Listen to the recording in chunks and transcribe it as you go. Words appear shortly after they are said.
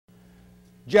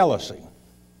Jealousy.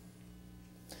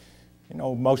 You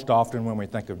know, most often when we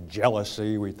think of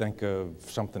jealousy, we think of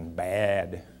something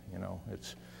bad. You know,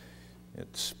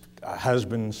 it's a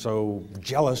husband so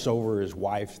jealous over his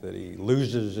wife that he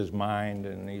loses his mind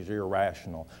and he's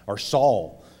irrational. Or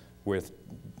Saul with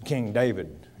King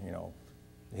David, you know,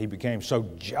 he became so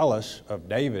jealous of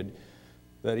David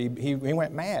that he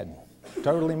went mad,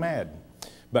 totally mad.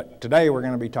 But today we're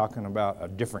going to be talking about a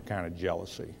different kind of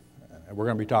jealousy. We're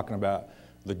going to be talking about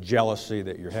the jealousy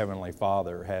that your Heavenly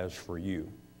Father has for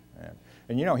you.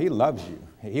 And you know, He loves you.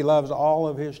 He loves all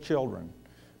of His children.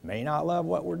 May not love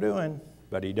what we're doing,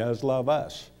 but He does love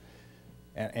us.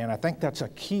 And I think that's a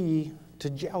key to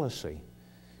jealousy.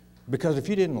 Because if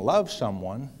you didn't love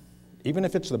someone, even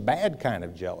if it's the bad kind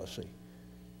of jealousy,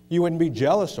 you wouldn't be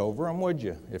jealous over them, would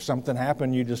you? If something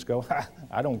happened, you just go,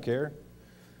 I don't care.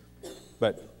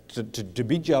 But to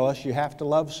be jealous, you have to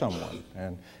love someone.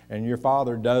 And your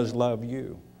Father does love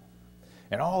you.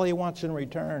 And all He wants in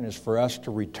return is for us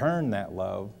to return that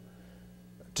love,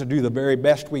 to do the very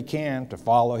best we can to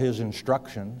follow His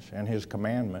instructions and His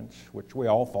commandments, which we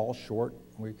all fall short.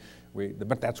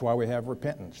 But that's why we have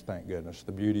repentance, thank goodness,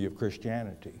 the beauty of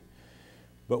Christianity.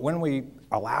 But when we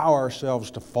allow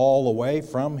ourselves to fall away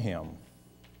from Him,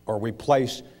 or we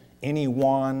place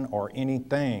anyone or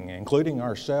anything, including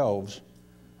ourselves,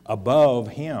 above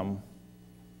Him,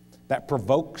 that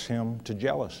provokes Him to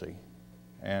jealousy.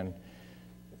 And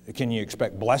can you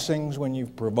expect blessings when you're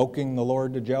provoking the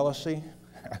Lord to jealousy?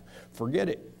 Forget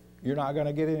it. You're not going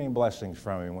to get any blessings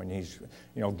from Him when He's,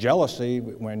 you know, jealousy,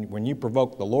 when you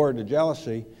provoke the Lord to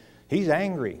jealousy, He's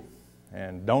angry.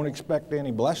 And don't expect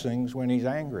any blessings when He's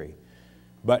angry.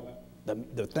 But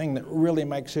the thing that really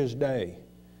makes His day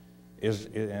is,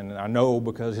 and I know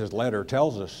because His letter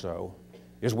tells us so,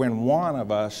 is when one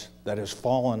of us that has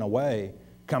fallen away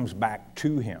comes back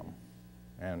to Him.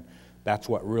 And that's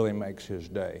what really makes His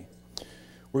day.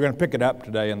 We're going to pick it up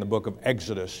today in the book of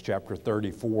Exodus, chapter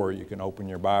 34. You can open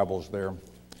your Bibles there.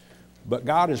 But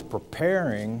God is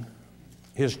preparing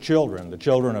His children, the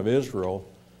children of Israel,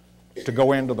 to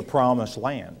go into the promised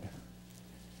land.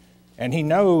 And He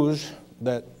knows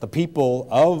that the people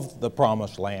of the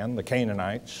promised land, the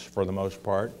Canaanites for the most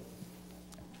part,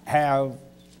 have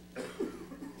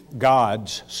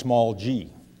gods, small g,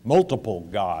 multiple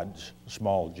gods,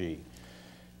 small g.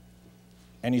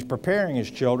 And He's preparing His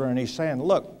children and He's saying,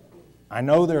 look, I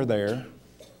know they're there,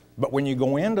 but when you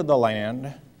go into the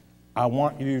land, I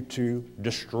want you to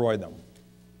destroy them.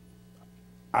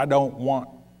 I don't want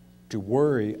to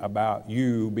worry about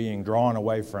you being drawn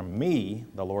away from me,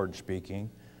 the Lord speaking,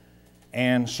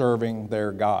 and serving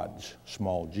their gods,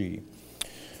 small g.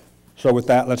 So with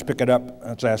that, let's pick it up.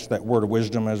 Let's ask that word of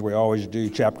wisdom as we always do.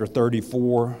 Chapter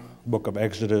 34, book of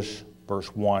Exodus, verse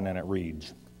 1, and it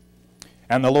reads,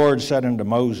 And the Lord said unto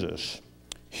Moses,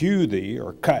 Hew thee,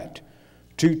 or cut,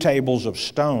 2 tables of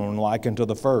stone like unto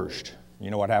the first.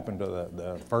 You know what happened to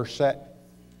the first set?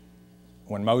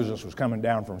 When Moses was coming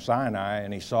down from Sinai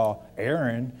and he saw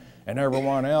Aaron and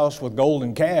everyone else with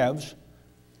golden calves,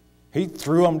 he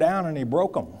threw them down and he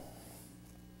broke them.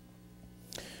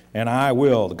 And I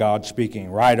will, God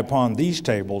speaking, write upon these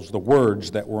tables the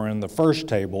words that were in the first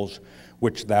tables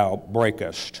which thou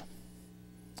breakest.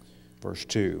 Verse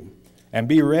 2, And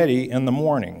be ready in the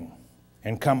morning,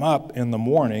 and come up in the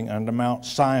morning unto Mount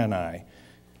Sinai.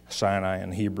 Sinai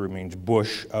in Hebrew means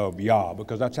bush of Yah,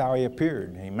 because that's how He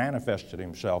appeared. He manifested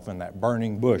Himself in that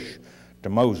burning bush to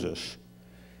Moses.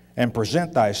 And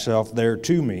present thyself there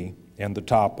to me in the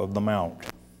top of the mount.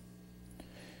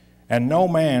 And no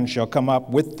man shall come up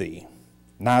with thee,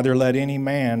 neither let any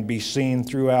man be seen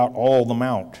throughout all the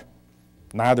mount.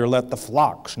 Neither let the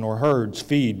flocks nor herds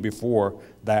feed before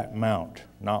that mount.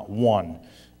 Not one.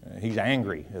 He's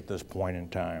angry at this point in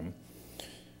time.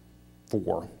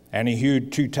 4. And he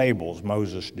hewed 2 tables,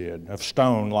 Moses did, of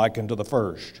stone like unto the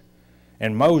first.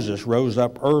 And Moses rose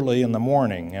up early in the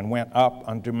morning and went up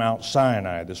unto Mount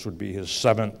Sinai. This would be his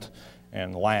 7th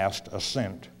and last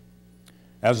ascent.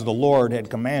 As the Lord had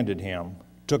commanded him,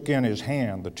 took in his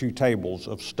hand the 2 tables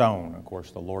of stone. Of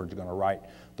course, the Lord's going to write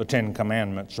the 10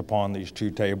 commandments upon these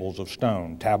 2 tables of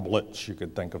stone. Tablets, you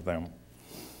could think of them.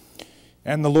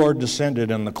 And the Lord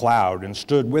descended in the cloud and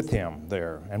stood with him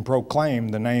there and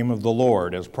proclaimed the name of the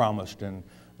Lord as promised in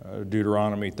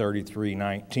Deuteronomy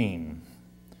 33:19.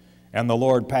 And the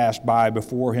Lord passed by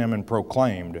before him and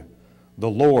proclaimed, the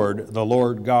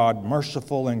Lord God,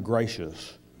 merciful and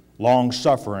gracious,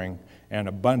 long-suffering and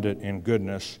abundant in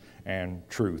goodness and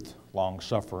truth.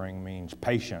 Long-suffering means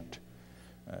patient.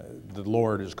 The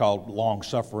Lord is called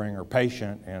long-suffering or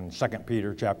patient in 2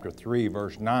 Peter chapter 3,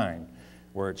 verse 9,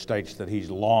 where it states that He's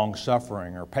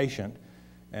long-suffering or patient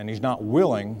And he's not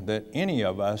willing that any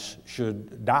of us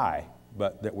should die,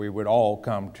 but that we would all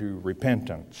come to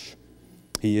repentance.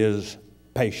 He is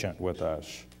patient with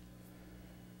us.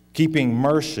 Keeping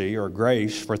mercy or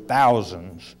grace for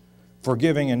thousands,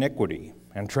 forgiving iniquity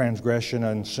and transgression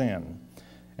and sin.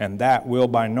 And that will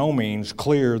by no means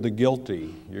clear the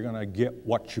guilty. You're going to get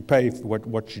what you pay,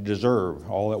 what you deserve,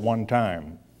 all at one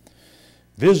time.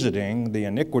 Visiting the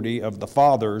iniquity of the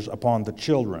fathers upon the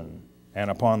children, and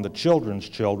upon the children's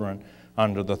children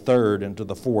unto the third and to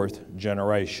the fourth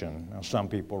generation. Now, some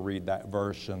people read that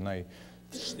verse and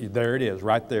there it is,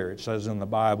 right there. It says in the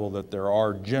Bible that there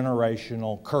are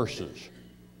generational curses,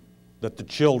 that the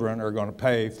children are going to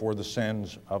pay for the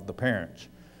sins of the parents.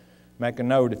 Make a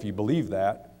note, if you believe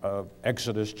that, of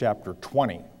Exodus chapter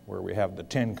 20, where we have the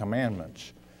 10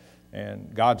 Commandments.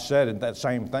 And God said that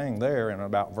same thing there in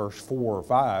about verse 4 or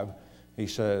 5. He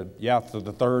said, yeah, to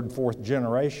the third, fourth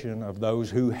generation of those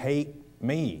who hate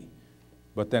me.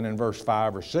 But then in verse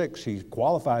 5 or 6, he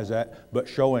qualifies that, but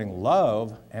showing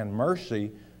love and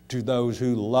mercy to those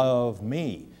who love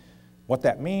me. What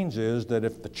that means is that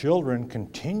if the children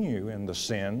continue in the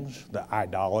sins, the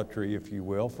idolatry, if you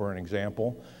will, for an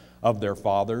example, of their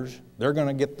fathers, they're going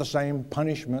to get the same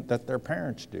punishment that their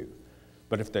parents do.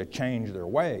 But if they change their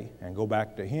way and go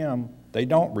back to Him, they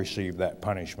don't receive that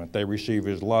punishment. They receive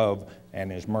His love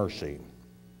and His mercy.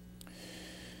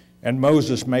 And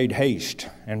Moses made haste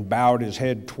and bowed his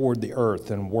head toward the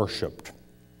earth and worshiped.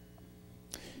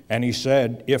 And he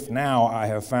said, if now I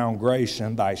have found grace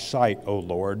in thy sight, O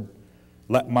Lord,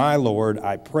 let my Lord,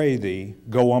 I pray thee,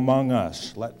 go among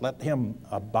us. Let him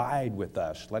abide with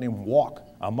us. Let him walk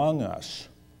among us.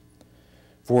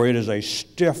 For it is a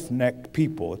stiff-necked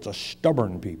people. It's a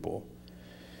stubborn people.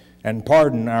 And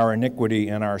pardon our iniquity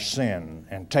and our sin,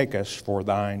 and take us for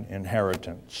thine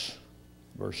inheritance.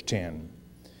 Verse 10.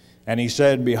 And he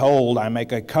said, behold, I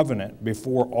make a covenant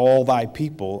before all thy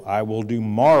people. I will do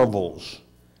marvels,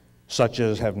 such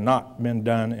as have not been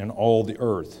done in all the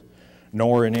earth,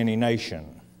 nor in any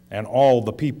nation. And all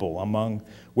the people among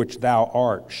which thou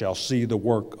art shall see the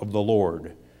work of the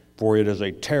Lord. For it is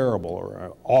a terrible or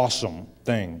an awesome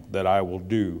thing that I will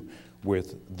do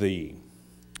with thee.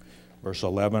 Verse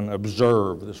 11,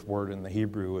 observe. This word in the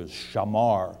Hebrew is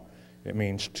shamar. It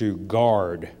means to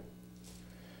guard.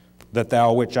 That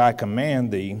thou which I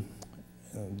command thee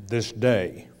this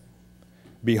day.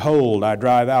 Behold, I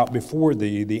drive out before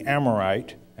thee the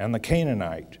Amorite and the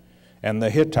Canaanite and the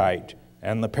Hittite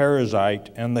and the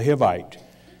Perizzite and the Hivite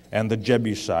and the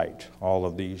Jebusite. All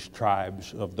of these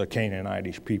tribes of the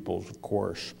Canaanitish peoples, of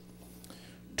course.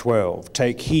 12,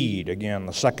 take heed, again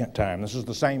the second time. This is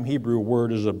the same Hebrew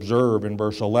word as observe in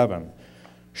verse 11.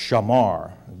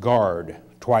 Shamar, guard,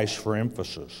 twice for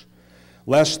emphasis.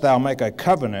 Lest thou make a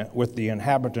covenant with the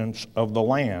inhabitants of the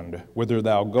land whither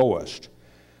thou goest,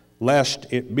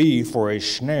 lest it be for a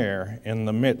snare in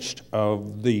the midst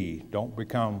of thee. Don't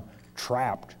become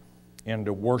trapped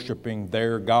into worshiping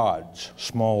their gods,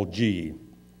 small g.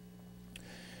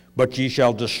 But ye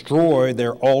shall destroy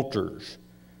their altars,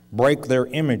 break their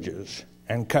images,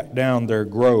 and cut down their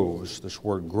groves. This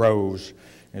word groves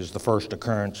is the first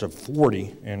occurrence of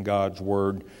 40 in God's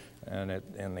word. And it,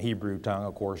 in the Hebrew tongue,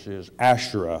 of course, is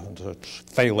Asherah. It's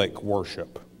phallic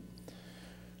worship.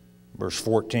 Verse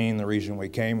 14, the reason we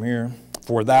came here.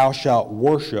 For thou shalt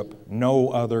worship no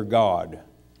other God.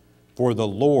 For the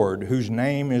Lord, whose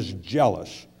name is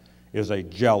jealous, is a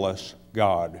jealous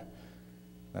God.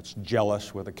 That's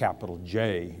jealous with a capital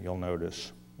J, you'll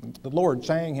notice. The Lord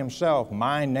saying himself,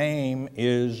 my name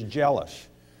is jealous.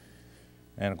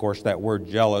 And of course, that word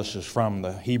jealous is from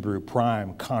the Hebrew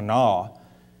prime kana.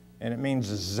 And it means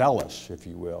zealous, if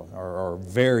you will, or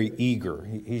very eager.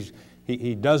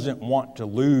 He doesn't want to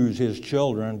lose his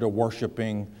children to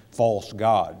worshiping false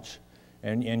gods.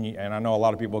 And I know a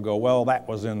lot of people go, well, that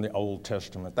was in the Old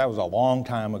Testament. That was a long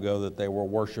time ago that they were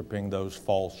worshiping those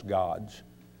false gods.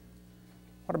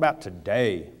 What about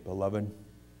today, beloved?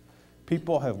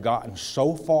 People have gotten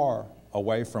so far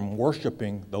away from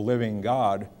worshiping the living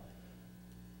God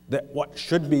that what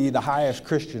should be the highest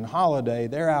Christian holiday,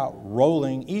 they're out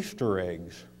rolling Easter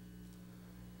eggs.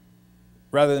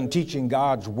 Rather than teaching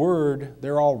God's word,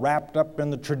 they're all wrapped up in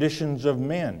the traditions of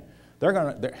men. They're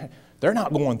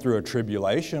not going through a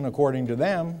tribulation, according to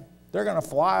them. They're going to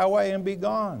fly away and be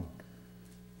gone.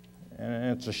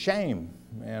 And it's a shame.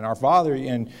 And our Father,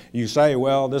 and you say,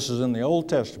 well, this is in the Old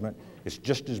Testament. It's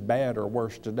just as bad or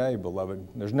worse today, beloved.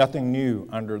 There's nothing new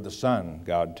under the sun,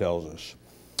 God tells us.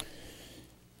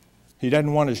 He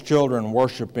doesn't want his children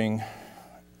worshiping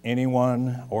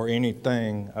anyone or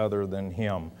anything other than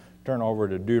him. Turn over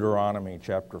to Deuteronomy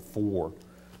chapter 4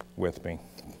 with me.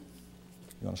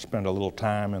 We're going to spend a little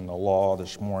time in the law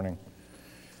this morning.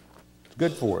 It's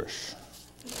good for us.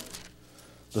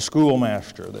 The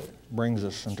schoolmaster that brings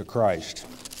us into Christ.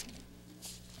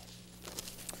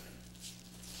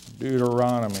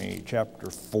 Deuteronomy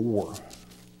chapter 4.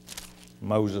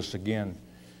 Moses again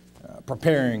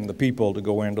preparing the people to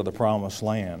go into the promised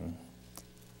land.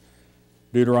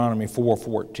 Deuteronomy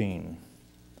 4:14.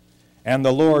 And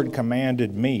the Lord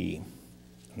commanded me,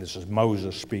 and this is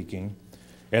Moses speaking,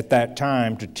 at that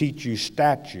time to teach you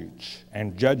statutes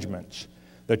and judgments,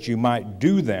 that you might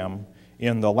do them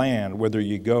in the land whither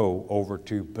you go over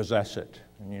to possess it.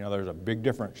 And you know, there's a big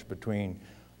difference between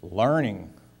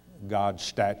learning God's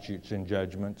statutes and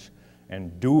judgments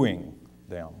and doing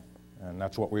them. And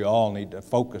that's what we all need to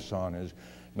focus on, is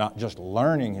not just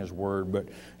learning His Word, but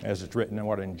as it's written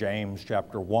in James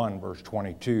chapter 1, verse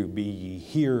 22, be ye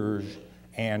hearers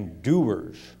and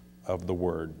doers of the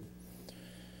Word.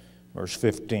 Verse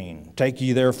 15, take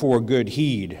ye therefore good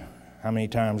heed. How many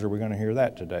times are we going to hear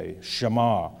that today?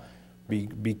 Shema,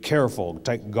 be careful,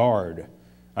 take guard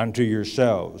unto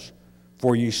yourselves.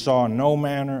 For ye saw no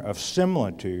manner of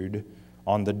similitude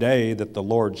on the day that the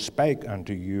Lord spake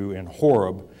unto you in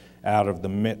Horeb out of the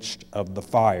midst of the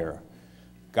fire.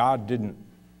 God didn't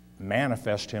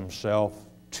manifest Himself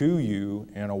to you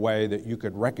in a way that you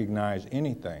could recognize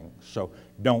anything. So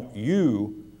don't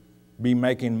you be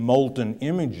making molten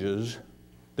images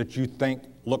that you think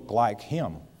look like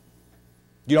Him.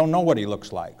 You don't know what He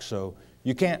looks like, so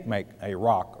you can't make a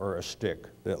rock or a stick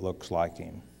that looks like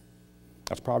Him.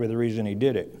 That's probably the reason He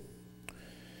did it.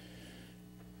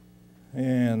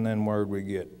 And then where'd we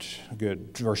get?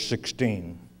 Good. Verse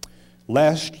 16.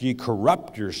 Lest ye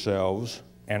corrupt yourselves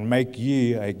and make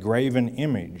ye a graven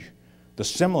image, the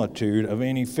similitude of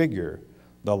any figure,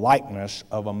 the likeness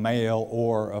of a male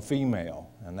or a female.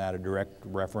 And that a direct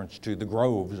reference to the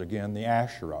groves, again, the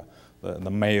Asherah,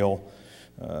 the male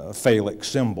phallic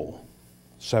symbol.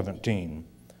 17.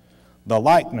 The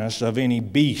likeness of any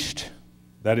beast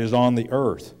that is on the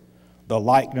earth, the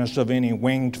likeness of any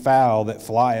winged fowl that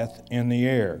flieth in the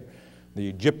air. The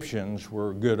Egyptians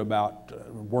were good about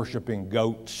worshiping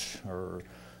goats or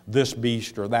this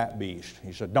beast or that beast.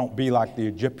 He said, don't be like the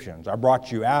Egyptians. I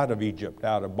brought you out of Egypt,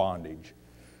 out of bondage.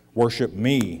 Worship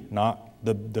me, not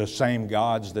the same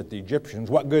gods that the Egyptians.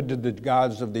 What good did the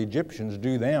gods of the Egyptians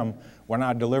do them when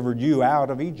I delivered you out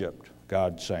of Egypt?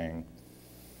 God's saying.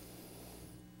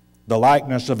 The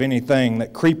likeness of anything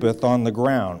that creepeth on the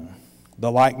ground,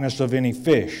 the likeness of any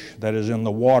fish that is in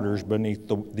the waters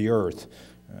beneath the earth.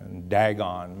 And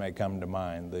Dagon may come to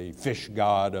mind, the fish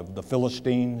god of the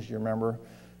Philistines, you remember?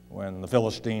 When the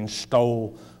Philistines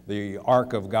stole the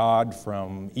ark of God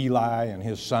from Eli and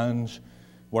his sons,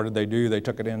 what did they do? They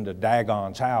took it into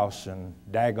Dagon's house, and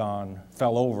Dagon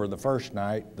fell over the first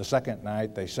night. The second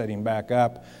night, they set him back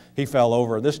up. He fell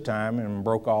over this time and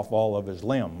broke off all of his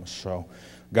limbs. So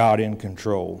God in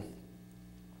control.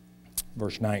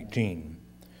 Verse 19.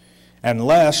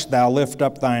 Unless thou lift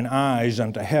up thine eyes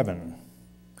unto heaven,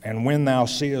 and when thou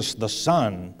seest the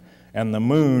sun and the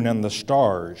moon and the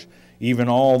stars, even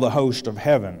all the host of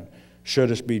heaven,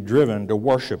 shouldest be driven to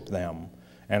worship them,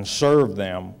 and serve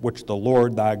them which the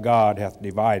Lord thy God hath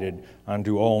divided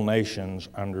unto all nations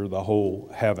under the whole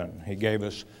heaven. He gave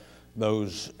us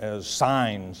those as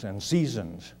signs and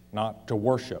seasons, not to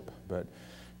worship, but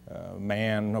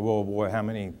man, oh boy, how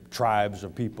many tribes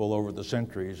of people over the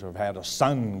centuries have had a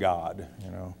sun god,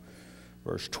 you know.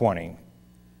 Verse 20.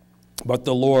 But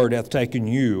the Lord hath taken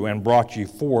you and brought you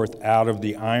forth out of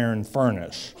the iron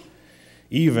furnace,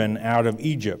 even out of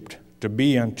Egypt, to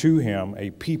be unto Him a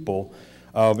people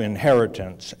of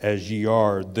inheritance, as ye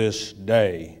are this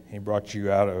day. He brought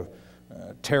you out of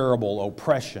terrible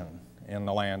oppression in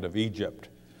the land of Egypt.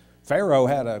 Pharaoh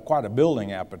had quite a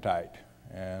building appetite,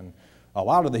 and a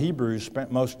lot of the Hebrews spent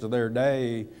most of their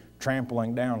day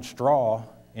trampling down straw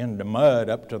into mud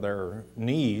up to their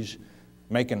knees,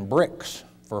 making bricks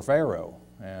for Pharaoh.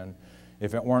 And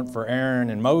if it weren't for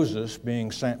Aaron and Moses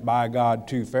being sent by God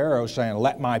to Pharaoh saying,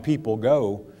 let my people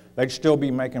go, they'd still be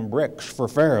making bricks for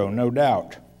Pharaoh, no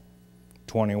doubt.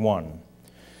 21.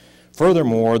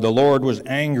 Furthermore, the Lord was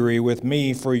angry with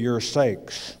me for your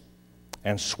sakes,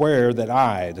 and sware that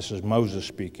I, this is Moses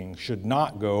speaking, should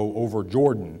not go over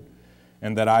Jordan,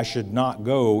 and that I should not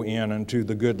go in unto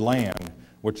the good land,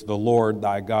 which the Lord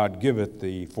thy God giveth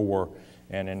thee for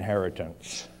an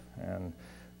inheritance. And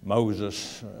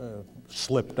Moses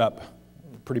slipped up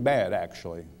pretty bad,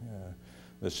 actually.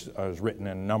 This was written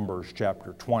in Numbers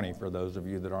chapter 20, for those of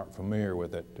you that aren't familiar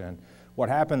with it. And what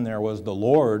happened there was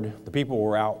the people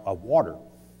were out of water.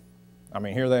 I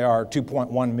mean, here they are,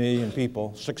 2.1 million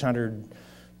people, 600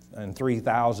 and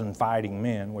 3,000 fighting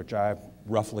men, which I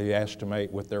roughly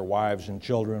estimate with their wives and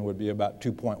children would be about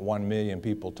 2.1 million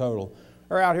people total,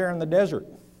 are out here in the desert.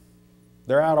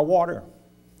 They're out of water.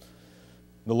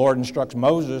 The Lord instructs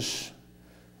Moses,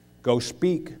 go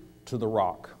speak to the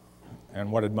rock.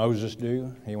 And what did Moses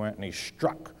do? He went and he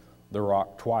struck the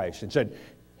rock twice and said,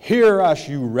 hear us,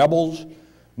 you rebels.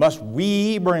 Must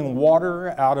we bring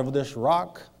water out of this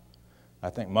rock? I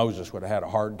think Moses would have had a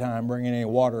hard time bringing any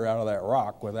water out of that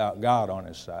rock without God on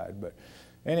his side. But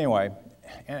anyway,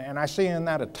 and I see in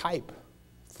that a type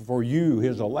for you,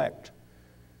 his elect.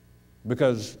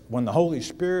 Because when the Holy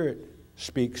Spirit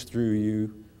speaks through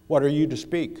you, what are you to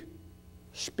speak?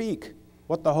 Speak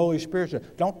what the Holy Spirit says.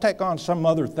 Don't take on some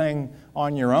other thing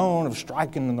on your own of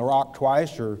striking the rock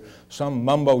twice or some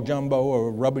mumbo-jumbo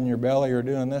or rubbing your belly or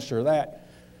doing this or that.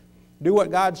 Do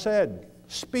what God said.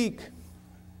 Speak.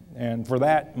 And for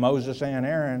that, Moses and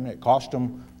Aaron, it cost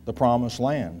them the promised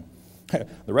land.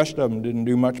 The rest of them didn't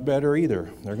do much better either.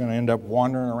 They're going to end up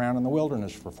wandering around in the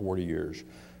wilderness for 40 years.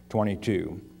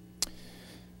 22.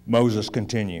 Moses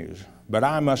continues, but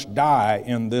I must die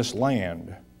in this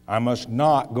land. I must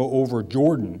not go over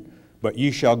Jordan, but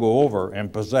ye shall go over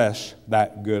and possess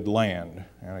that good land.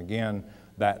 And again,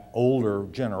 that older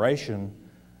generation,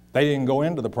 they didn't go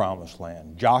into the promised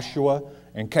land. Joshua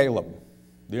and Caleb,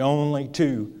 the only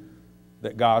two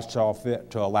that God saw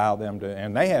fit to allow them to,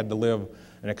 and they had to live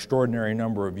an extraordinary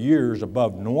number of years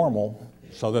above normal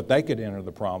so that they could enter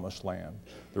the promised land.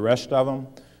 The rest of them,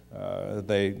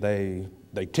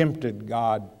 they tempted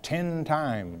God 10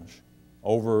 times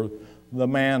over the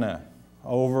manna,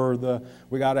 over the,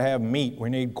 we got to have meat, we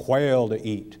need quail to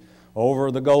eat, over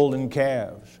the golden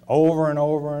calves, over and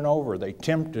over and over. They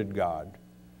tempted God.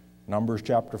 Numbers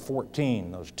chapter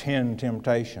 14, those 10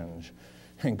 temptations.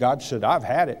 And God said, I've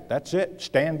had it. That's it.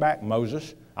 Stand back,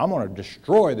 Moses. I'm going to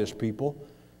destroy this people,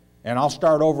 and I'll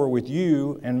start over with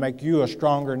you and make you a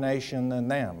stronger nation than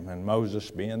them. And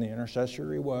Moses, being the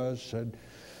intercessor he was, said,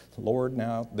 Lord,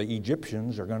 now the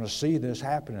Egyptians are going to see this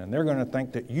happening. They're going to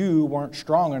think that you weren't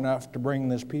strong enough to bring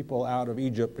this people out of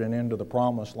Egypt and into the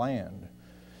promised land.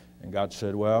 And God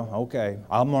said, well, okay,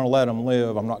 I'm going to let them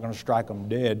live. I'm not going to strike them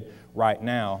dead right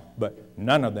now, but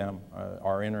none of them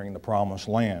are entering the promised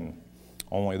land.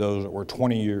 Only those that were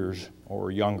 20 years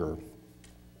or younger.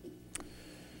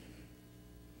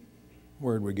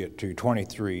 Where did we get to?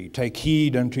 23. Take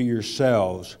heed unto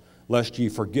yourselves, lest ye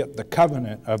forget the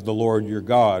covenant of the Lord your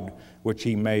God, which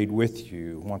he made with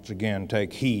you. Once again,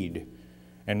 take heed,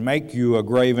 and make you a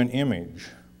graven image,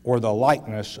 or the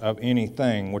likeness of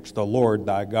anything which the Lord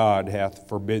thy God hath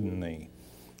forbidden thee.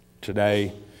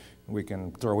 Today, we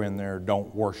can throw in there,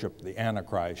 don't worship the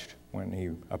Antichrist when he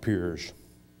appears.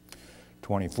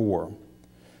 24.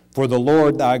 For the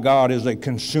Lord thy God is a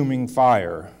consuming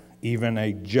fire, even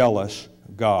a jealous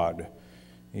God.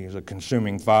 He is a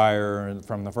consuming fire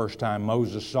from the first time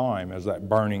Moses saw him as that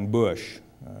burning bush.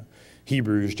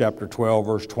 Hebrews chapter 12,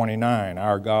 verse 29,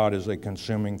 our God is a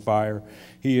consuming fire.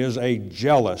 He is a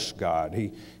jealous God.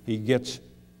 He gets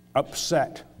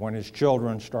upset when his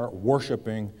children start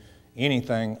worshiping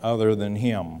anything other than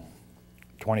him.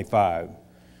 25.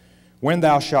 When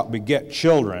thou shalt beget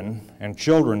children and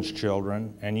children's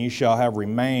children, and ye shall have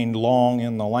remained long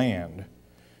in the land,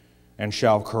 and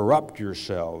shall corrupt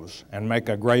yourselves, and make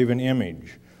a graven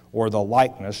image, or the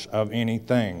likeness of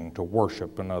anything to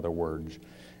worship, in other words,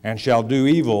 and shall do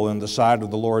evil in the sight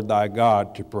of the Lord thy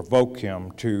God to provoke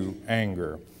him to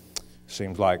anger.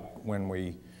 Seems like when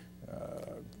we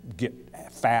get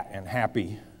fat and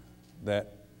happy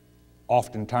that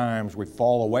oftentimes we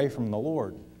fall away from the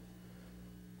Lord.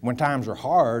 When times are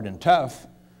hard and tough,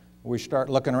 we start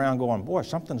looking around going, boy,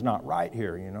 something's not right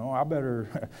here, you know. I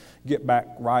better get back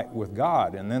right with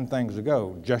God. And then things will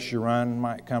go. Just Your Run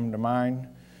might come to mind,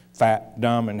 fat,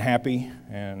 dumb, and happy,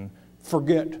 and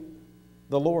forget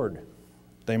the Lord.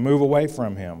 They move away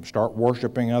from him, start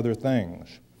worshiping other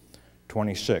things.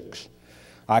 26.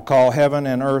 I call heaven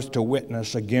and earth to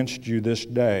witness against you this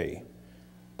day,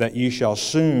 that ye shall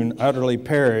soon utterly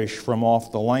perish from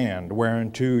off the land,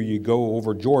 whereunto ye go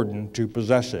over Jordan to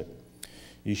possess it.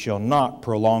 Ye shall not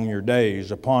prolong your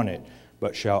days upon it,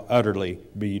 but shall utterly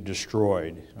be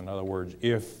destroyed. In other words,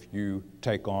 if you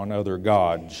take on other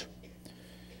gods.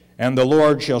 And the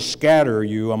Lord shall scatter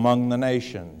you among the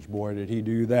nations. Boy, did he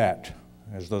do that,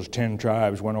 as those 10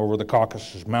 tribes went over the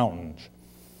Caucasus Mountains.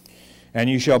 And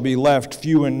ye shall be left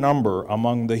few in number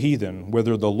among the heathen,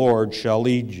 whither the Lord shall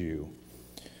lead you.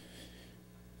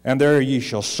 And there ye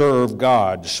shall serve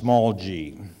God, small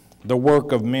g, the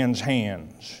work of men's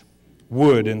hands,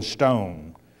 wood and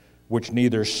stone, which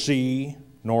neither see,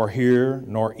 nor hear,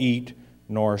 nor eat,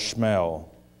 nor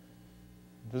smell.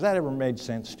 Does that ever make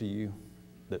sense to you?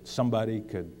 That somebody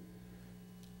could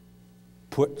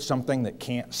put something that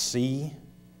can't see,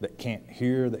 that can't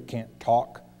hear, that can't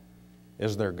talk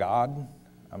as their God?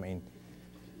 I mean,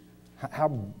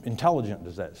 how intelligent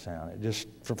does that sound? It just,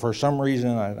 for some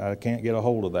reason, I can't get a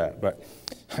hold of that. But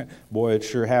boy, it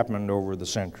sure happened over the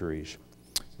centuries.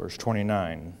 Verse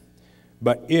 29.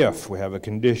 But if, we have a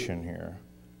condition here,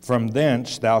 from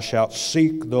thence thou shalt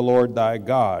seek the Lord thy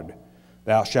God,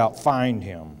 thou shalt find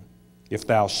him, if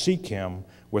thou seek him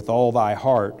with all thy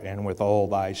heart and with all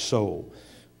thy soul.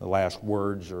 The last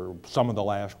words, or some of the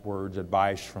last words,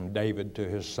 advice from David to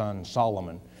his son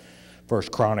Solomon. 1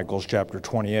 Chronicles chapter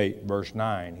 28, verse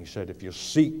 9. He said, if you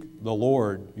seek the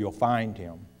Lord, you'll find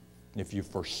him. If you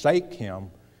forsake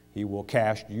him, he will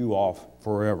cast you off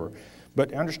forever.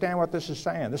 But understand what this is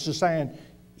saying. This is saying,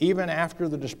 even after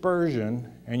the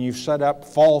dispersion, and you've set up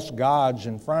false gods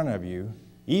in front of you,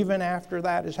 even after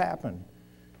that has happened,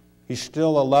 he's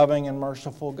still a loving and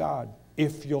merciful God.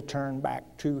 If you'll turn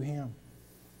back to him,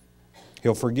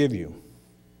 he'll forgive you.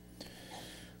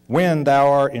 When thou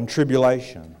art in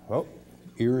tribulation. Oh,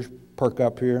 ears perk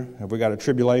up here. Have we got a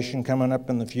tribulation coming up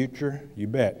in the future? You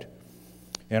bet.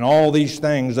 And all these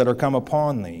things that are come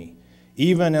upon thee,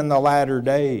 even in the latter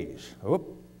days. Oh,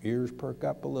 ears perk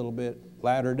up a little bit.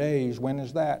 Latter days, when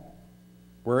is that?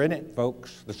 We're in it,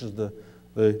 folks. This is the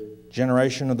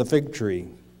generation of the fig tree.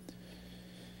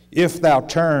 If thou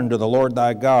turn to the Lord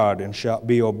thy God and shalt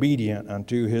be obedient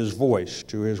unto his voice,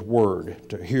 to his word,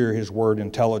 to hear his word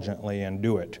intelligently and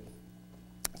do it.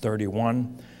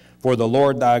 31, for the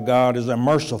Lord thy God is a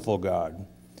merciful God.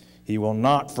 He will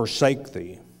not forsake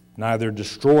thee, neither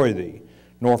destroy thee,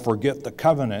 nor forget the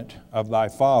covenant of thy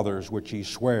fathers which he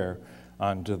sware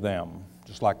unto them.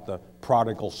 Just like the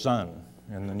prodigal son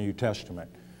in the New Testament.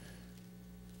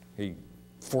 He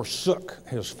forsook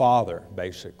his father,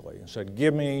 basically, and said,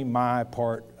 give me my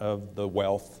part of the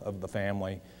wealth of the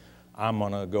family. I'm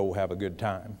going to go have a good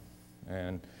time.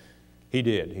 And he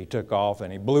did. He took off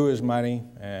and he blew his money,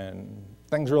 and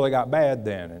things really got bad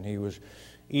then. And he was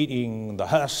eating the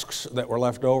husks that were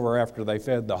left over after they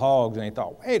fed the hogs, and he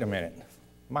thought, wait a minute,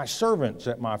 my servants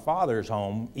at my father's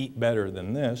home eat better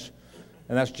than this.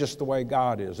 And that's just the way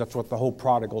God is. That's what the whole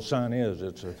prodigal son is.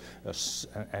 It's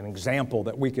an example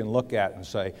that we can look at and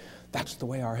say, that's the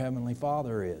way our Heavenly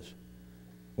Father is.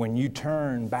 When you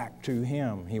turn back to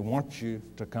him, he wants you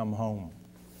to come home.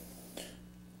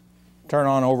 Turn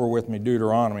on over with me,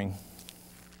 Deuteronomy.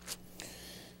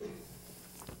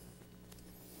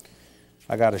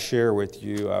 I got to share with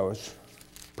you, I was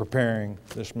preparing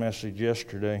this message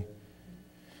yesterday.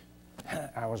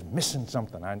 I was missing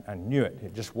something. I knew it.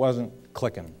 It just wasn't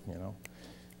clicking, you know.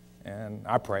 And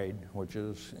I prayed, which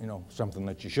is, you know, something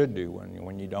that you should do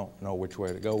when you don't know which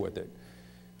way to go with it.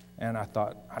 And I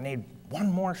thought, I need one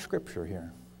more scripture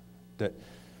here that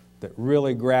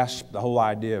really grasped the whole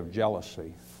idea of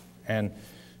jealousy. And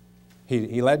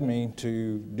he led me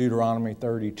to Deuteronomy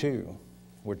 32,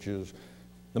 which is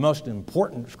the most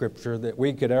important scripture that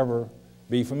we could ever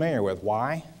be familiar with.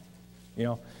 Why? You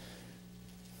know,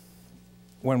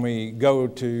 when we go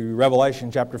to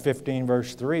Revelation chapter 15,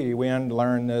 verse 3, we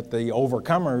learn that the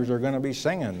overcomers are going to be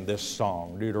singing this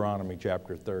song, Deuteronomy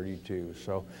chapter 32.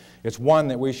 So it's one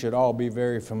that we should all be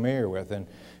very familiar with.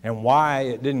 And why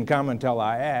it didn't come until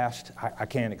I asked, I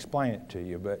can't explain it to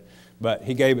you. But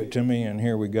he gave it to me, and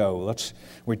here we go.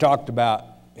 We talked about,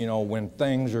 you know, when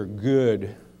things are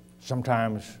good,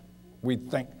 sometimes we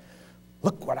think,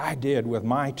 look what I did with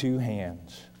my two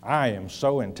hands. I am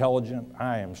so intelligent,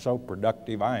 I am so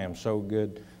productive, I am so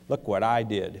good. Look what I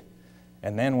did.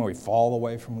 And then when we fall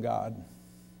away from God,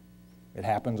 it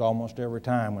happens almost every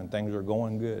time when things are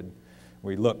going good.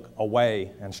 We look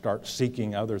away and start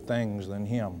seeking other things than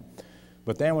him.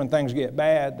 But then when things get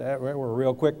bad, we're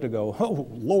real quick to go, oh,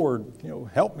 Lord, you know,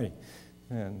 help me.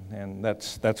 And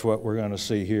that's what we're going to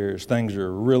see here, is things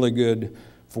are really good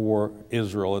for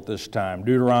Israel at this time.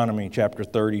 Deuteronomy chapter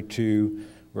 32,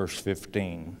 verse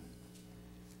 15.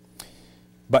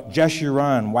 But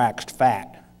Jeshurun waxed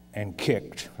fat and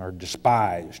kicked, or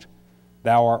despised.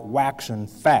 Thou art waxen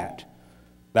fat.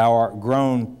 Thou art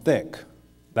grown thick.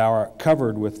 Thou art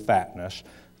covered with fatness.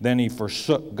 Then he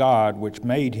forsook God which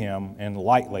made him, and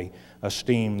lightly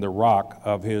esteemed the rock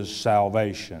of his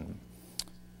salvation.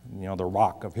 You know, the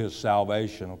rock of his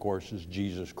salvation, of course, is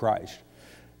Jesus Christ.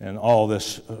 And all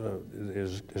this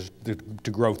is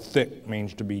to grow thick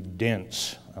means to be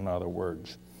dense, in other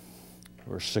words.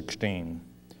 Verse 16.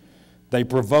 They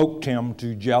provoked him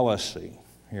to jealousy.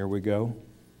 Here we go.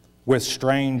 With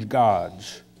strange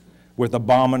gods, with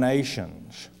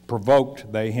abominations,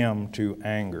 provoked they him to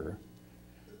anger.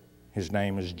 His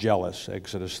name is jealous,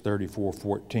 Exodus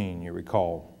 34:14, you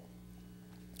recall.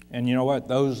 And you know what?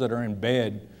 Those that are in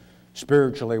bed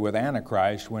spiritually with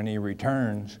Antichrist, when he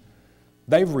returns,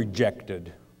 they've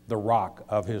rejected the rock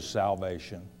of his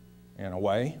salvation in a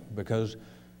way. Because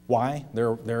why?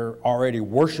 They're already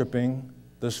worshiping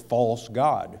this false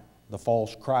god, the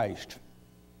false Christ.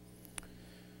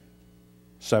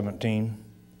 17.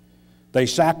 They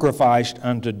sacrificed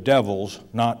unto devils,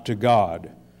 not to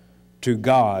God, to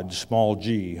gods, small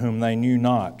g, whom they knew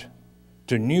not,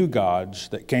 to new gods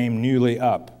that came newly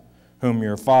up, whom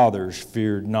your fathers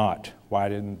feared not. Why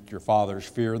didn't your fathers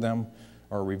fear them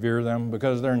or revere them?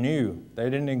 Because they're new. They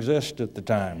didn't exist at the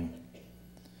time.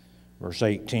 Verse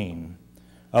 18.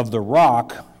 Of the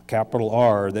rock, capital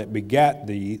R, that begat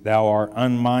thee, thou art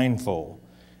unmindful,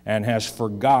 and hast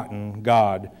forgotten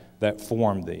God that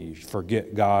formed thee.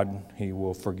 Forget God, he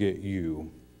will forget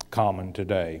you. Common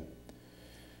today.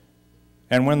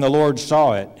 And when the Lord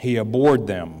saw it, he abhorred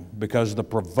them, because the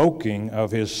provoking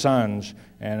of his sons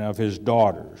and of his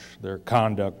daughters, their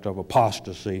conduct of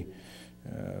apostasy,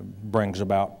 brings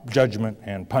about judgment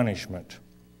and punishment.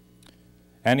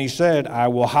 And he said, I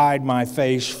will hide my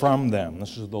face from them.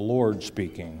 This is the Lord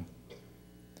speaking.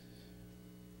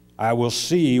 I will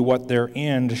see what their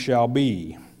end shall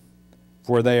be,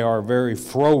 for they are very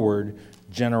froward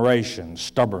generation,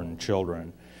 stubborn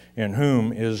children, in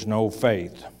whom is no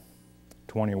faith.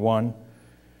 21.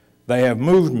 They have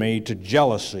moved me to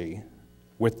jealousy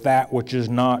with that which is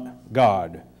not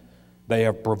God. They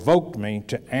have provoked me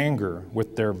to anger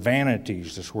with their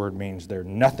vanities. This word means their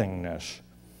nothingness.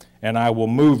 And I will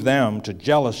move them to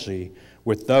jealousy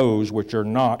with those which are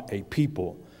not a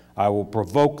people. I will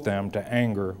provoke them to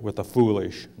anger with a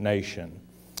foolish nation.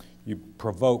 You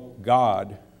provoke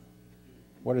God,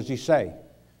 what does he say?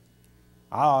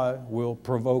 I will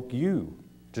provoke you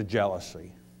to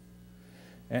jealousy.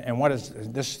 And what is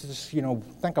this,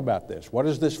 think about this. What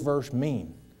does this verse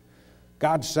mean?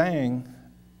 God's saying,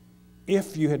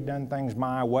 if you had done things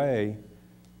my way,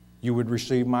 you would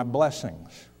receive my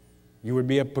blessings. You would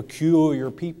be a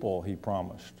peculiar people, he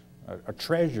promised, a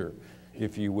treasure,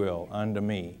 if you will, unto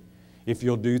me, if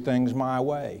you'll do things my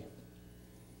way.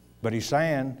 But he's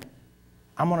saying,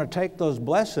 I'm going to take those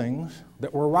blessings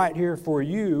that were right here for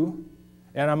you,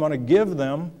 and I'm going to give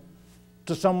them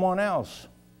to someone else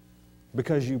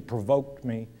because you provoked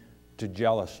me to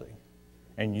jealousy.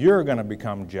 And you're going to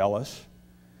become jealous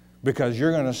because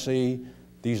you're going to see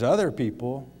these other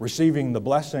people receiving the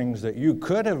blessings that you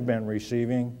could have been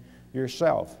receiving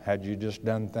yourself had you just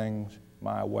done things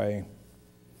my way.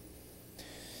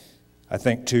 I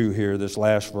think, too, here, this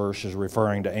last verse is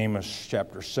referring to Amos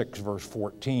chapter 6, verse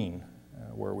 14,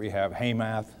 where we have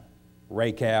Hamath,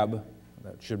 Rechab,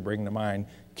 that should bring to mind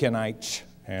Kenites,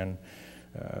 and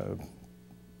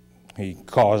he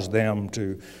caused them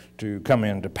to come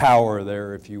into power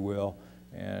there, if you will.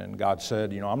 And God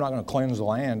said, I'm not going to cleanse the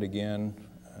land again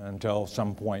until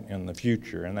some point in the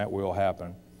future, and that will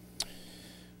happen.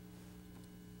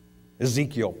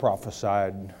 Ezekiel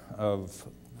prophesied of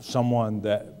someone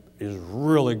that is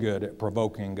really good at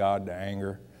provoking God to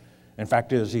anger. In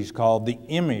fact, he's called the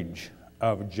image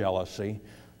of jealousy.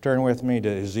 Turn with me to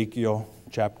Ezekiel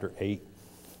chapter 8.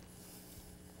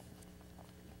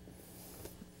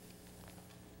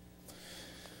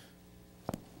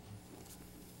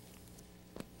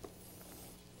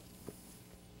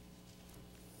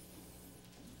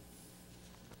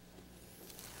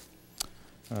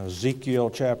 Ezekiel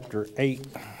chapter 8.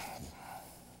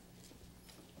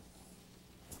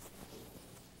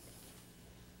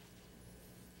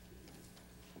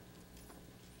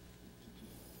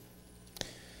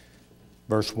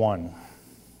 Verse 1.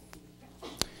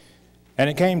 And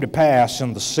it came to pass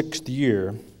in the 6th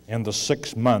year, in the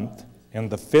 6th month, in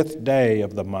the 5th day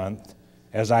of the month,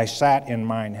 as I sat in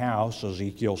mine house,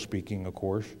 Ezekiel speaking, of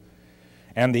course,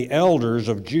 and the elders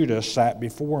of Judah sat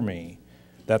before me,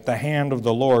 that the hand of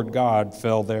the Lord God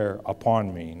fell there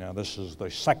upon me. Now this is the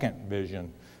second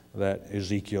vision that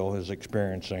Ezekiel is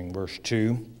experiencing. Verse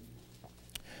 2.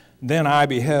 Then I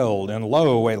beheld, and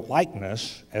lo, a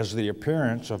likeness as the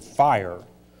appearance of fire,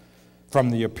 from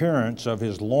the appearance of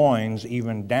his loins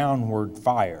even downward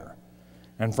fire,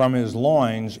 and from his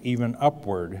loins even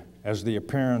upward as the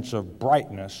appearance of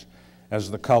brightness, as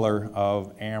the color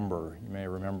of amber. You may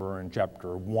remember in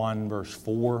chapter 1, verse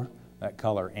 4, that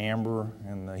color amber,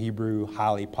 in the Hebrew,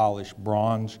 highly polished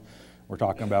bronze. We're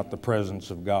talking about the presence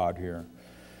of God here.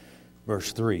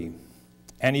 Verse 3,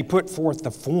 and he put forth the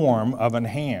form of an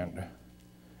hand,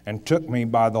 and took me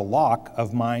by the lock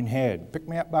of mine head, picked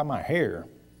me up by my hair,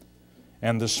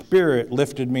 and the Spirit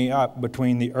lifted me up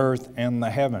between the earth and the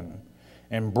heaven,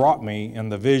 and brought me in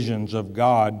the visions of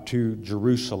God to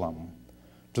Jerusalem,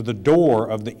 to the door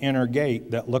of the inner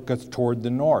gate that looketh toward the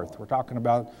north. We're talking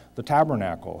about the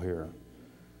tabernacle here.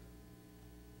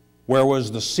 Where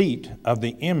was the seat of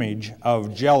the image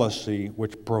of jealousy,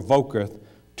 which provoketh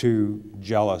to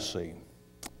jealousy.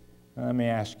 Let me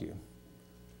ask you,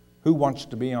 who wants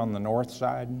to be on the north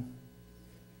side?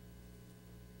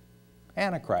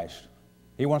 Antichrist.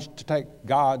 He wants to take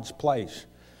God's place.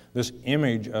 This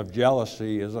image of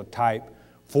jealousy is a type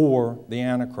for the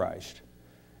Antichrist.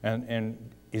 And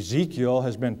Ezekiel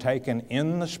has been taken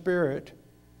in the Spirit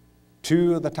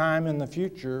to the time in the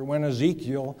future when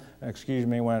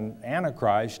when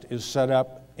Antichrist is set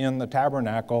up in the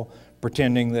tabernacle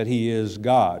pretending that he is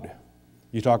God.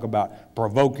 You talk about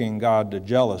provoking God to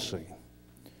jealousy.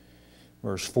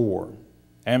 Verse 4,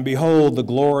 and behold, the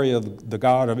glory of the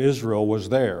God of Israel was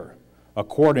there,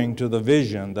 according to the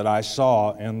vision that I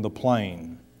saw in the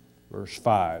plain. Verse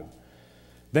 5,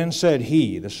 then said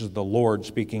he, this is the Lord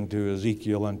speaking to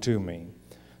Ezekiel and to me,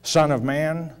 Son of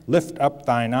man, lift up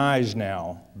thine eyes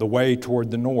now, the way toward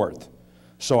the north.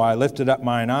 So I lifted up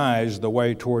mine eyes the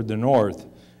way toward the north,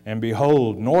 and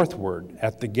behold, northward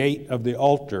at the gate of the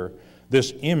altar,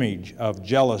 this image of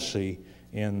jealousy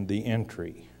in the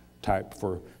entry, type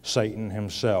for Satan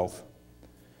himself.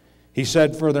 He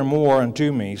said furthermore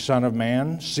unto me, Son of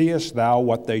man, seest thou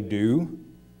what they do?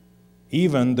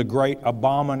 Even the great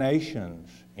abominations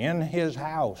in his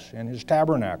house, in his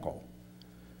tabernacle,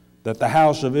 that the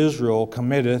house of Israel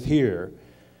committeth here,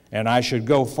 and I should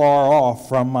go far off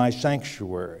from my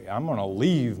sanctuary. I'm going to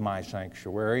leave my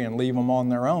sanctuary and leave them on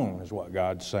their own, is what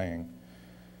God's saying.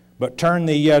 But turn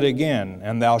thee yet again,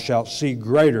 and thou shalt see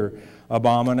greater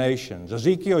abominations.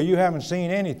 Ezekiel, you haven't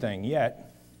seen anything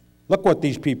yet. Look what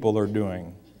these people are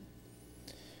doing.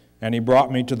 And he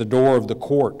brought me to the door of the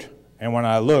court, and when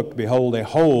I looked, behold, a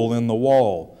hole in the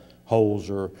wall. Holes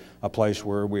are a place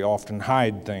where we often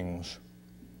hide things.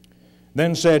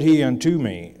 Then said he unto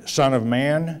me, Son of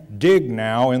man, dig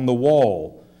now in the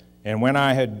wall. And when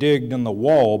I had digged in the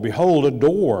wall, behold, a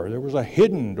door. There was a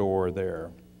hidden door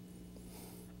there.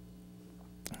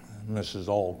 And this is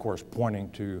all, of course,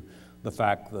 pointing to the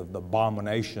fact that the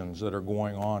abominations that are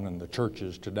going on in the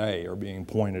churches today are being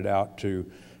pointed out to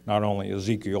not only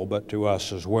Ezekiel, but to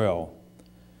us as well.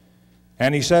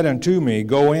 And he said unto me,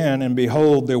 Go in and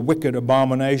behold the wicked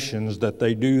abominations that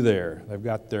they do there. They've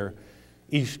got their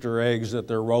Easter eggs that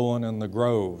they're rolling in the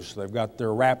groves. They've got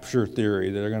their rapture theory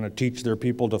that they're going to teach their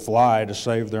people to fly to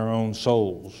save their own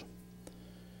souls.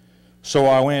 So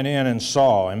I went in and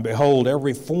saw, and behold,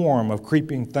 every form of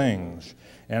creeping things,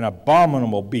 and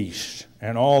abominable beasts,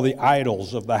 and all the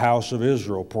idols of the house of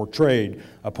Israel portrayed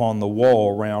upon the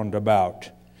wall round about.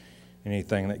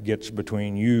 Anything that gets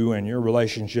between you and your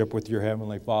relationship with your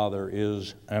heavenly Father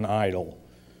is an idol.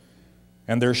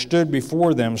 And there stood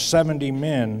before them 70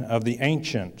 men of the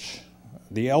ancients,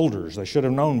 the elders, they should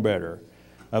have known better,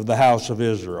 of the house of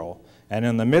Israel. And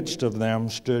in the midst of them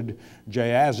stood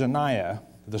Jaazaniah,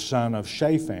 the son of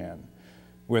Shaphan,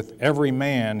 with every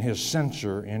man his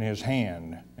censer in his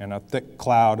hand, and a thick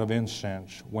cloud of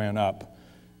incense went up.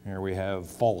 Here we have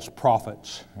false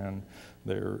prophets, and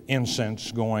their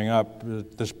incense going up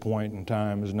at this point in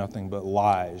time is nothing but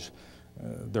lies.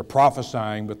 They're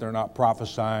prophesying, but they're not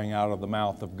prophesying out of the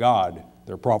mouth of God.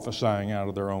 They're prophesying out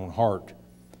of their own heart.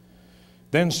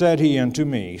 Then said he unto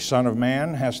me, Son of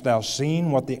man, hast thou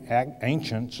seen what the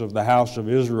ancients of the house of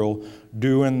Israel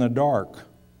do in the dark?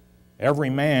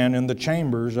 Every man in the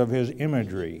chambers of his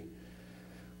imagery.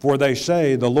 For they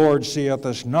say, The Lord seeth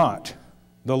us not.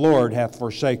 The Lord hath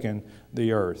forsaken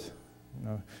the earth.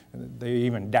 They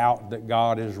even doubt that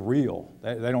God is real.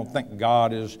 They don't think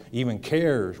God even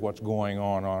cares what's going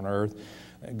on earth.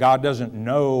 God doesn't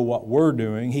know what we're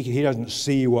doing. He doesn't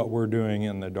see what we're doing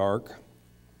in the dark.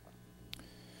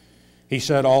 He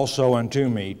said also unto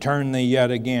me, Turn thee yet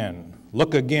again.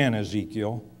 Look again,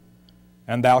 Ezekiel,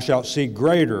 and thou shalt see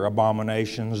greater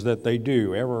abominations that they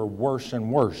do. Ever worse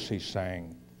and worse, he's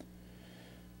saying.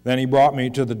 Then he brought me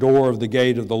to the door of the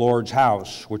gate of the Lord's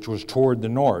house, which was toward the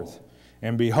north.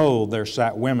 And behold, there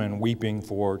sat women weeping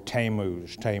for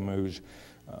Tammuz. Tammuz,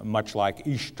 much like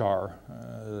Ishtar,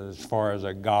 as far as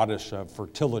a goddess of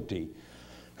fertility.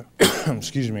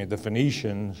 Excuse me, the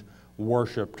Phoenicians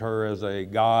worshipped her as a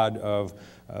god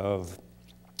of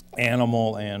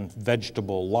animal and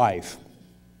vegetable life.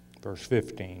 Verse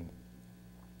 15.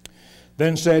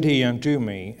 Then said he unto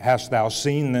me, Hast thou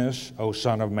seen this, O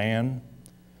Son of man?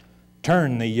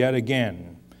 Turn thee yet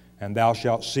again, and thou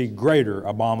shalt see greater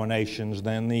abominations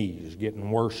than these, getting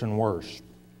worse and worse.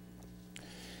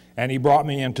 And he brought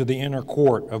me into the inner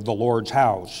court of the Lord's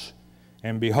house,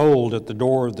 And behold, at the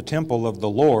door of the temple of the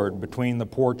Lord, between the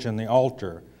porch and the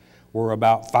altar, were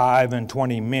about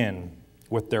 25 men,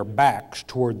 with their backs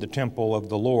toward the temple of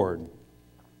the Lord,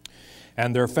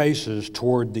 and their faces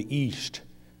toward the east.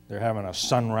 They're having a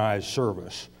sunrise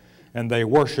service, and they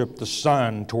worship the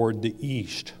sun toward the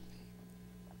east.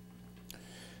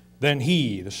 Then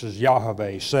he, this is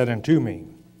Yahweh, said unto me,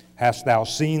 Hast thou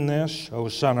seen this, O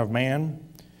son of man?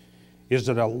 Is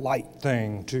it a light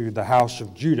thing to the house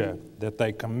of Judah that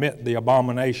they commit the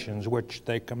abominations which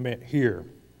they commit here?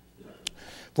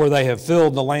 For they have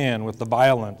filled the land with the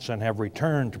violence, and have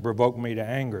returned to provoke me to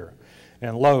anger.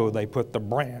 And lo, they put the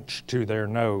branch to their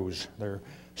nose. They're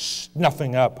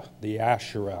snuffing up the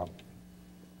Asherah.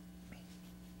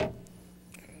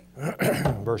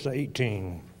 Verse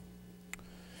 18.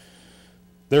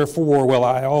 Therefore will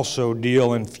I also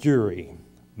deal in fury.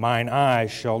 Mine eye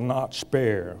shall not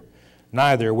spare,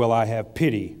 neither will I have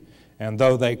pity. And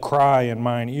though they cry in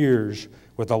mine ears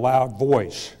with a loud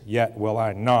voice, yet will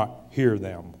I not hear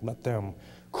them. Let them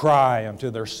cry unto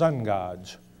their sun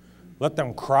gods. Let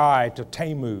them cry to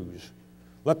Tammuz.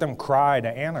 Let them cry to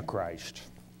Antichrist.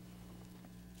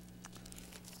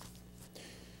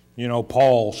 You know,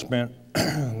 Paul spent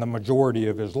the majority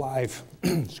of his life,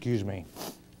 excuse me,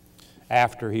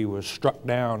 after he was struck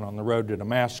down on the road to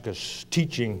Damascus,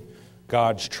 teaching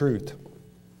God's truth.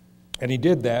 And he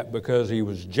did that because he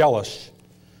was jealous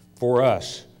for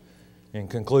us. In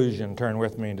conclusion, turn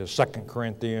with me to 2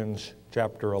 Corinthians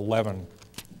chapter 11.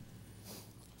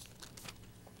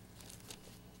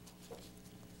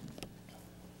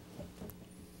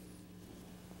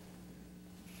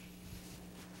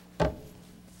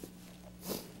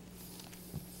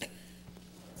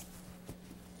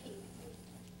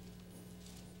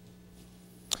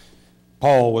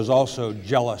 Paul was also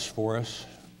jealous for us.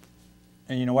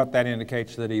 And you know what? That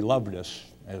indicates that he loved us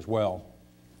as well.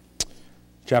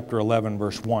 Chapter 11,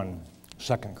 verse 1,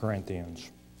 2 Corinthians.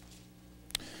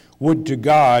 Would to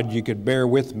God you could bear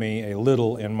with me a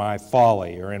little in my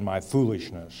folly or in my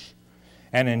foolishness,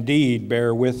 and indeed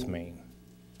bear with me.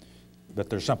 But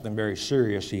there's something very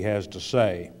serious he has to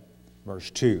say.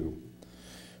 Verse 2.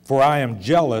 For I am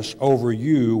jealous over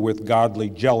you with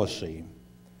godly jealousy.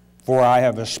 For I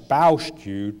have espoused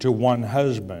you to one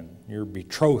husband. You're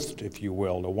betrothed, if you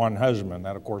will, to one husband.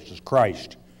 That, of course, is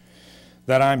Christ.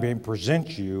 That I may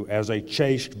present you as a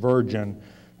chaste virgin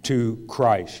to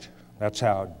Christ. That's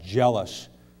how jealous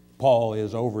Paul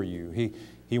is over you.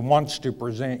 He wants to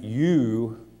present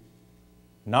you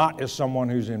not as someone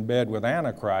who's in bed with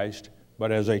Antichrist,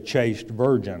 but as a chaste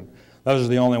virgin. Those are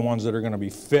the only ones that are going to be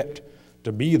fit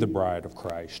to be the bride of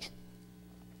Christ.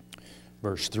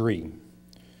 Verse 3.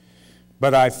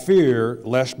 But I fear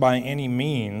lest by any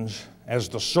means, as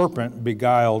the serpent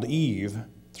beguiled Eve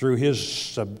through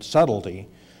his subtlety,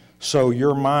 so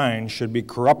your mind should be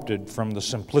corrupted from the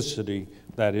simplicity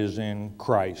that is in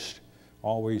Christ.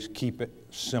 Always keep it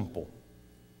simple.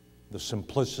 The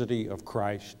simplicity of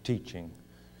Christ's teaching.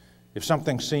 If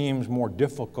something seems more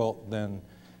difficult than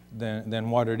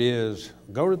what it is,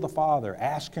 go to the Father.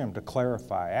 Ask Him to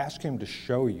clarify. Ask Him to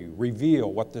show you,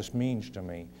 reveal what this means to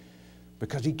me.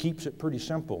 Because He keeps it pretty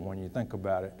simple when you think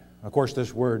about it. Of course,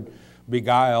 this word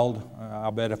beguiled,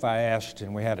 I'll bet if I asked,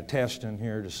 and we had a test in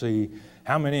here to see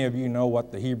how many of you know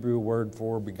what the Hebrew word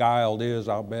for beguiled is,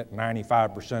 I'll bet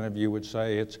 95% of you would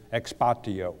say it's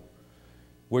expatio,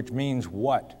 which means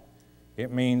what?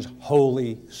 It means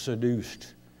wholly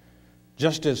seduced.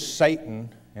 Just as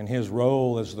Satan, in his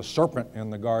role as the serpent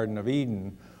in the Garden of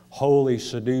Eden, wholly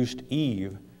seduced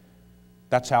Eve,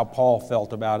 that's how Paul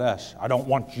felt about us. I don't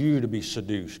want you to be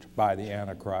seduced by the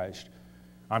Antichrist.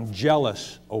 I'm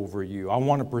jealous over you. I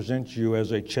want to present you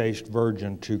as a chaste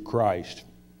virgin to Christ.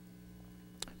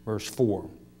 Verse 4.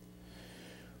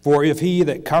 For if he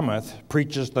that cometh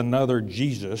preacheth another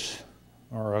Jesus,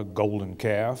 or a golden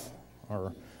calf,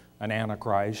 or an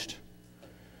Antichrist,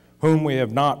 whom we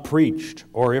have not preached,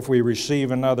 or if we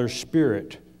receive another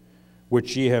spirit,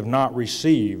 which ye have not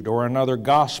received, or another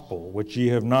gospel, which ye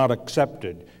have not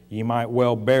accepted, ye might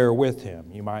well bear with him.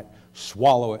 You might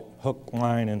swallow it, hook,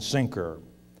 line, and sinker.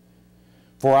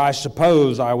 For I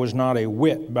suppose I was not a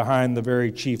whit behind the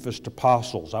very chiefest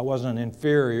apostles. I wasn't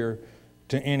inferior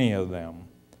to any of them.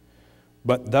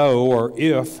 But though, or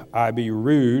if, I be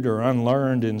rude or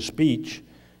unlearned in speech,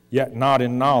 yet not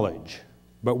in knowledge,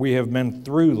 but we have been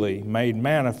throughly made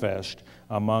manifest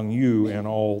among you in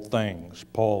all things.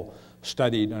 Paul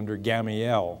studied under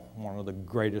Gamaliel, one of the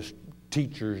greatest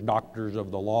teachers, doctors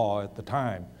of the law at the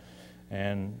time.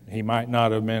 And he might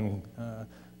not have been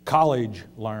college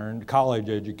learned, college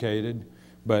educated,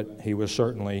 but he was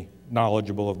certainly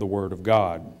knowledgeable of the Word of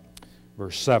God.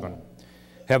 Verse 7,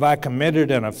 Have I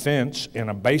committed an offense in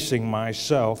abasing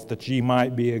myself that ye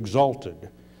might be exalted,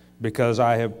 because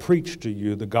I have preached to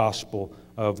you the gospel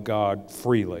of God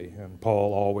freely? And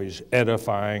Paul always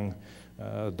edifying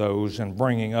those and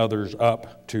bringing others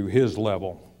up to his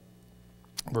level.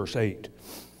 Verse 8,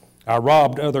 I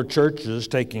robbed other churches,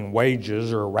 taking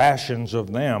wages or rations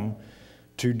of them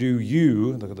to do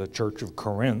you, the church of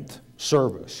Corinth,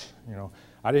 service.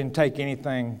 I didn't take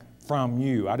anything from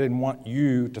you. I didn't want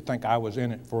you to think I was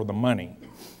in it for the money.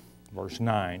 Verse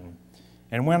 9,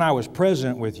 and when I was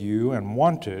present with you and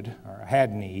wanted or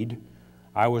had need,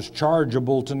 I was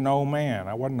chargeable to no man.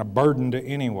 I wasn't a burden to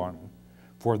anyone.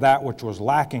 For that which was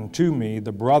lacking to me,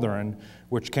 the brethren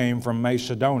which came from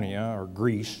Macedonia or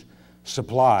Greece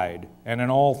supplied. And in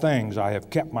all things I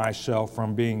have kept myself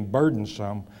from being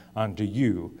burdensome unto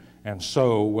you, and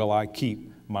so will I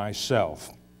keep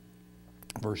myself.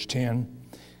 Verse 10,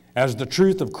 as the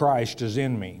truth of Christ is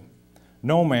in me,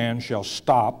 no man shall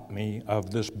stop me of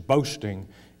this boasting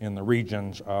in the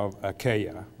regions of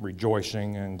Achaia,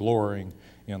 rejoicing and glorying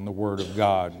in the word of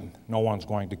God. No one's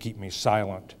going to keep me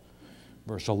silent.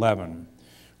 Verse 11,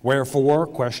 wherefore,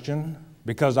 question,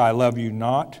 because I love you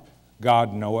not,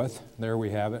 God knoweth. There we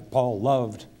have it. Paul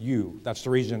loved you. That's the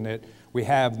reason that we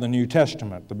have the New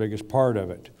Testament, the biggest part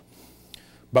of it.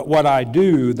 But what I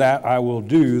do, that I will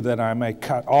do, that I may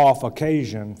cut off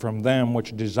occasion from them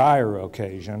which desire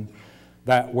occasion,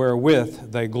 that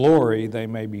wherewith they glory they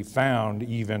may be found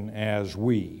even as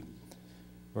we.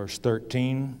 Verse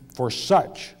 13, for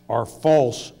such are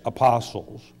false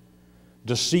apostles,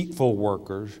 deceitful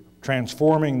workers,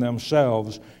 transforming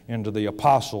themselves into the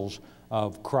apostles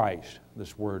of Christ.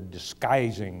 This word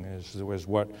disguising is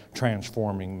what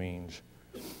transforming means.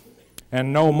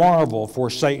 And no marvel, for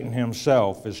Satan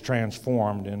himself is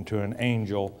transformed into an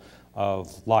angel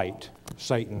of light.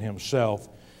 Satan himself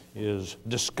is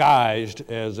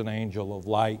disguised as an angel of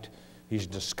light. He's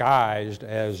disguised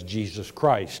as Jesus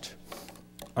Christ.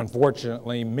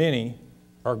 Unfortunately, many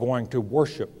are going to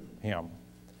worship him.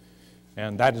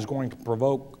 And that is going to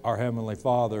provoke our Heavenly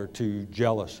Father to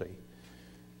jealousy.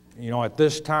 At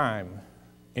this time,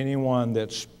 anyone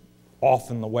that's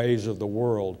off in the ways of the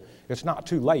world, it's not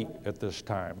too late at this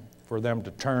time for them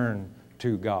to turn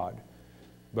to God.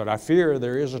 But I fear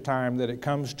there is a time that it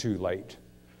comes too late.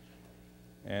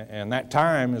 And that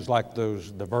time is like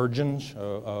the virgins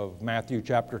of Matthew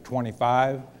chapter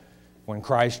 25, when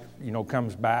Christ,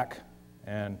 comes back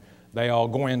and they all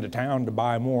go into town to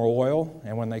buy more oil,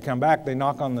 and when they come back, they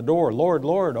knock on the door. Lord,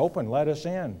 Lord, open, let us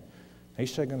in.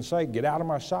 He's going to say, get out of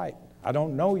my sight. I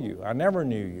don't know you. I never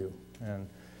knew you. And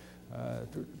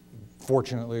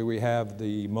fortunately, we have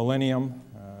the millennium.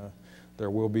 There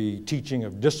will be teaching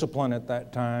of discipline at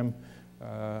that time.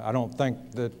 I don't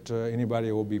think that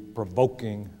anybody will be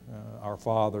provoking our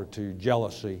Father to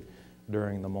jealousy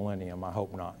during the millennium. I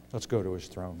hope not. Let's go to his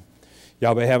throne.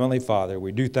 Yahweh, Heavenly Father,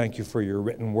 we do thank you for your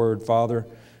written word, Father.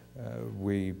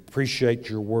 We appreciate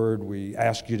your word. We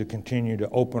ask you to continue to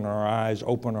open our eyes,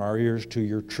 open our ears to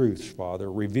your truths,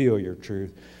 Father. Reveal your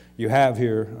truth. You have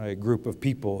here a group of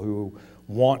people who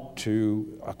want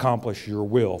to accomplish your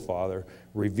will, Father.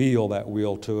 Reveal that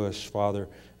will to us, Father,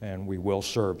 and we will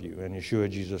serve you. In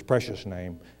Yeshua Jesus' precious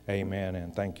name, amen,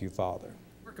 and thank you, Father.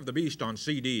 Mark of the Beast on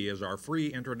CD is our free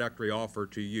introductory offer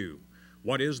to you.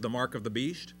 What is the Mark of the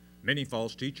Beast? Many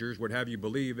false teachers would have you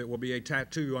believe it will be a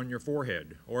tattoo on your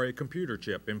forehead or a computer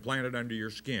chip implanted under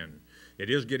your skin. It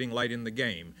is getting late in the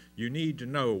game. You need to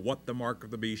know what the Mark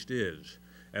of the Beast is.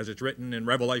 As it's written in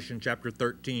Revelation chapter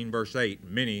 13, verse 8,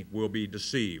 many will be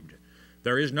deceived.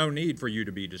 There is no need for you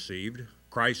to be deceived.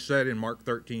 Christ said in Mark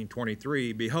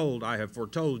 13:23, behold, I have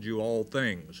foretold you all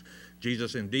things.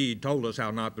 Jesus indeed told us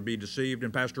how not to be deceived,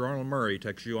 and Pastor Arnold Murray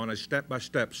takes you on a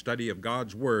step-by-step study of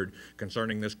God's Word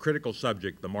concerning this critical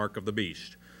subject, the Mark of the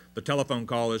Beast. The telephone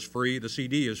call is free. The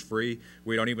CD is free.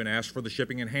 We don't even ask for the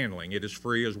shipping and handling. It is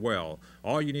free as well.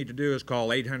 All you need to do is call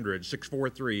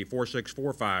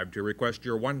 800-643-4645 to request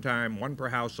your one-time,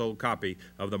 one-per-household copy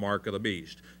of the Mark of the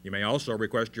Beast. You may also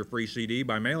request your free CD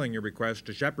by mailing your request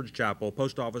to Shepherd's Chapel,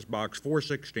 Post Office Box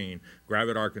 416,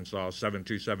 Gravette, Arkansas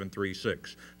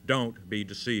 72736. Don't be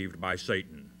deceived by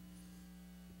Satan.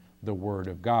 The Word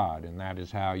of God, and that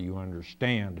is how you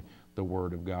understand the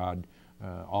Word of God.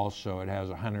 Also, it has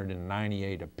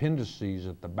 198 appendices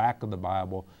at the back of the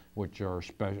Bible, which are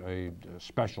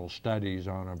special studies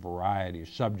on a variety of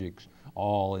subjects,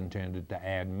 all intended to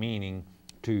add meaning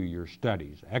to your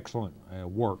studies. Excellent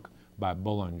work by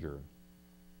Bullinger.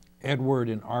 Edward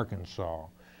in Arkansas.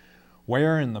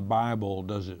 Where in the Bible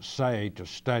does it say to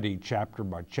study chapter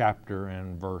by chapter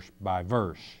and verse by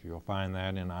verse? You'll find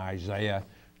that in Isaiah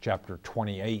chapter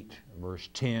 28, verse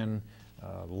 10,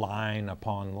 line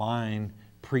upon line,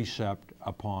 precept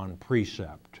upon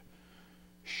precept.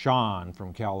 Sean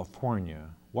from California,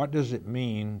 what does it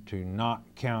mean to not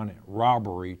count it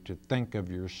robbery to think of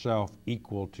yourself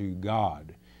equal to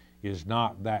God? Is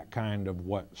not that kind of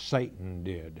what Satan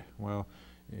did? Well,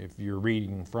 if you're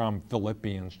reading from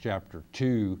Philippians chapter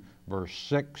 2, verse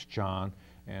 6, John,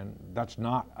 and that's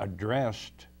not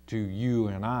addressed to you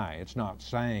and I. It's not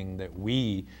saying that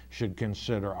we should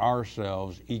consider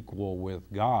ourselves equal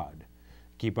with God.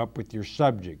 Keep up with your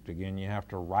subject. Again, you have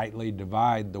to rightly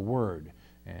divide the word.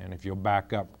 And if you'll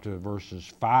back up to verses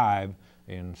 5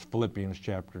 in Philippians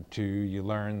chapter 2, you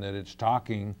learn that it's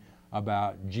talking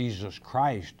about Jesus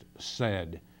Christ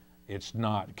said it's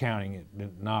not counting it,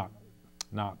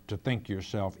 not to think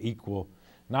yourself equal,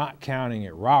 not counting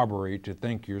it robbery to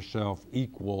think yourself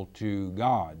equal to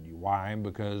God. Why?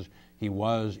 Because he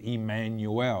was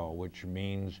Emmanuel, which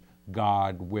means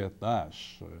God with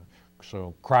us.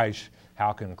 So Christ,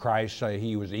 how can Christ say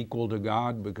he was equal to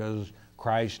God? Because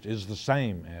Christ is the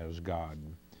same as God.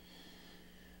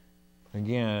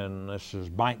 Again, this is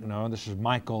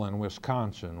Michael in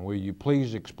Wisconsin. Will you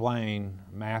please explain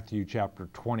Matthew chapter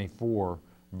 24,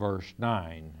 verse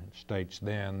 9? It states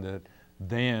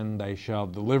then they shall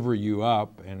deliver you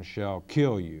up and shall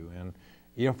kill you. And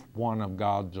if one of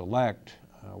God's elect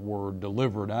were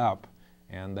delivered up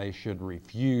and they should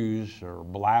refuse or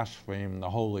blaspheme the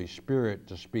Holy Spirit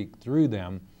to speak through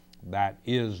them, that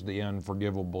is the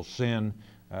unforgivable sin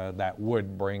that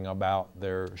would bring about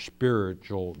their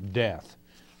spiritual death.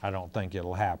 I don't think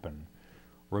it'll happen.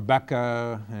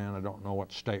 Rebecca, and I don't know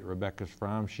what state Rebecca's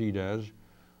from, she does.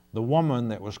 The woman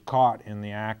that was caught in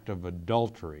the act of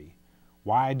adultery,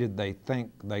 why did they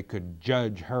think they could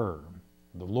judge her?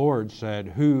 The Lord said,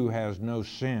 "Who has no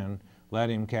sin, let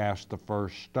him cast the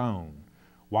first stone."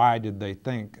 Why did they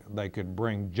think they could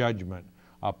bring judgment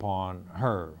upon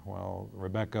her? Well,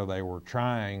 Rebecca, they were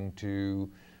trying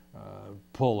to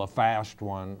pull a fast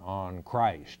one on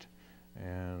Christ.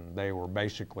 And they were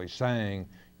basically saying,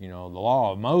 the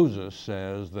law of Moses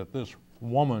says that this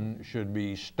woman should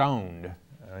be stoned.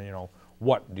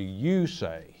 What do you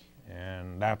say?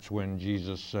 And that's when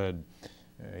Jesus said,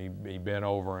 he bent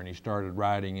over and he started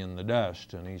writing in the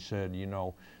dust. And he said,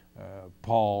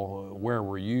 Paul, where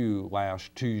were you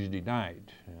last Tuesday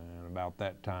night? And about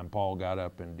that time, Paul got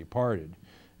up and departed.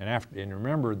 And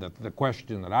remember that the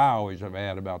question that I always have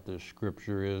had about this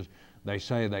scripture is, they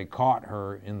say they caught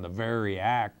her in the very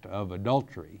act of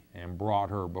adultery and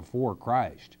brought her before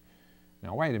Christ.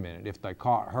 Now wait a minute, if they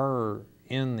caught her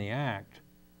in the act,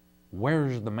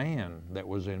 where's the man that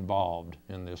was involved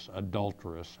in this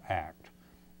adulterous act?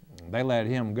 They let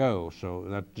him go, so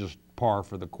that's just par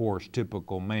for the course,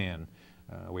 typical man.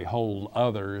 We hold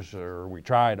others, or we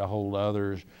try to hold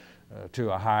others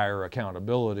to a higher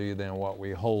accountability than what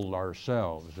we hold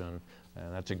ourselves. And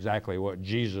that's exactly what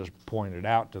Jesus pointed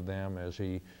out to them as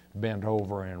he bent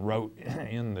over and wrote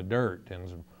in the dirt.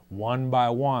 And one by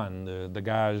one, the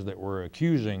guys that were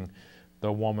accusing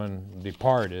the woman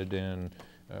departed. And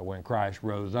when Christ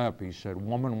rose up, he said,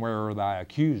 "Woman, where are thy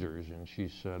accusers?" And she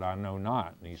said, "I know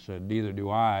not." And he said, "Neither do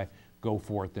I. Go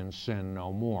forth and sin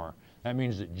no more." That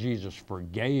means that Jesus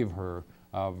forgave her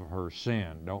of her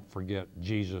sin. Don't forget,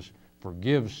 Jesus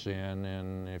forgives sin,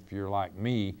 and if you're like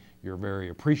me, you're very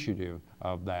appreciative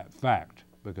of that fact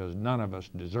because none of us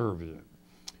deserves it.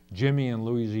 Jimmy in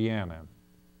Louisiana,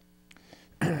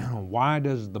 why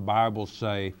does the Bible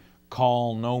say,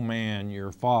 "Call no man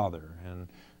your father"? And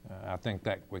I think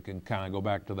that we can kind of go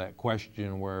back to that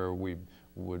question where we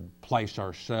would place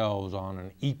ourselves on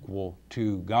an equal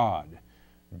to God.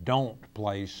 Don't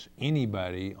place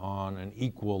anybody on an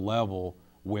equal level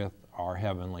with our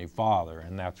Heavenly Father,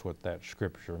 and that's what that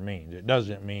scripture means. It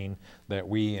doesn't mean that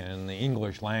we in the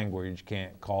English language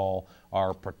can't call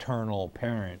our paternal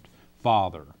parent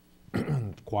Father.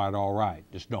 Quite all right.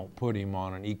 Just don't put him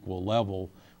on an equal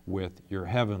level with your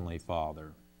Heavenly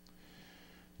Father.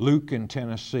 Luke in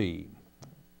Tennessee.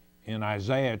 In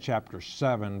Isaiah chapter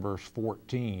 7, verse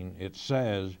 14, it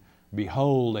says,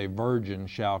 "Behold, a virgin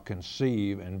shall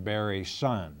conceive and bear a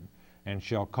son, and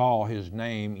shall call his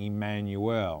name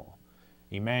Emmanuel."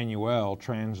 Emmanuel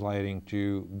translating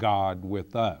to God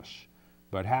with us.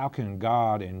 But how can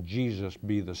God and Jesus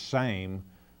be the same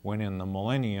when in the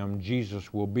millennium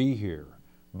Jesus will be here,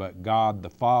 but God the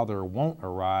Father won't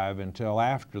arrive until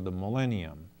after the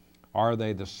millennium? Are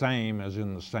they the same as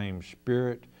in the same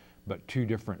spirit, but two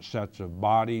different sets of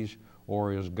bodies?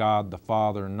 Or is God the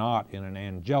Father not in an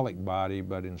angelic body,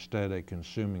 but instead a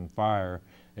consuming fire,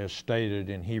 as stated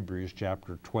in Hebrews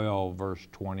chapter 12, verse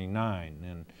 29?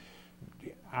 And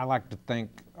I like to think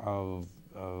of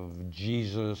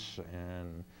Jesus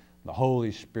and the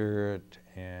Holy Spirit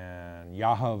and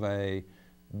Yahweh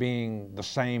being the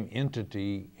same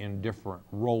entity in different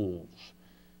roles.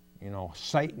 You know,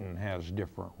 Satan has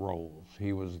different roles.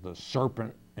 He was the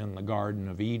serpent in the Garden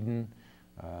of Eden.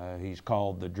 He's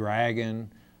called the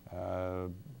dragon.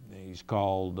 He's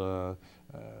called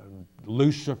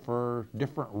Lucifer,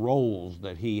 different roles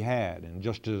that he had. And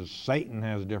just as Satan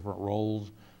has different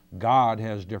roles, God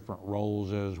has different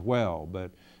roles as well.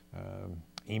 But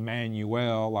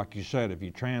Emmanuel, like you said, if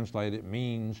you translate it,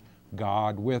 means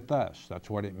God with us. That's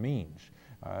what it means.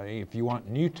 If you want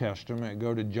New Testament,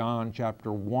 go to John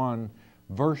chapter 1,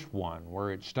 verse 1,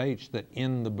 where it states that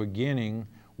in the beginning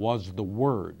was the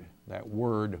Word. That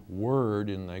word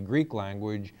in the Greek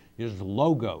language is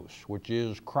logos, which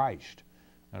is Christ.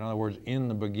 In other words, in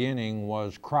the beginning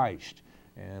was Christ,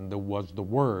 and there was the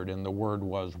Word, and the Word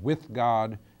was with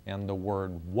God, and the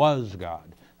Word was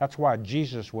God. That's why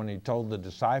Jesus, when he told the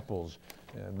disciples,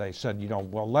 they said,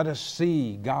 well, let us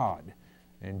see God.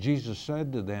 And Jesus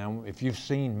said to them, if you've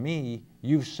seen me,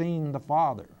 you've seen the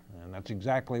Father. And that's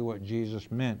exactly what Jesus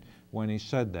meant when he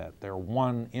said that. They're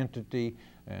one entity,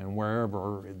 and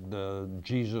wherever the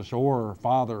Jesus or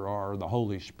Father or the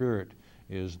Holy Spirit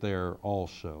is there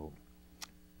also.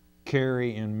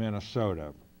 Carrie in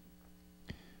Minnesota.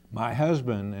 My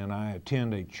husband and I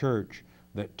attend a church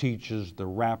that teaches the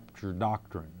rapture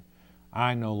doctrine.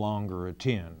 I no longer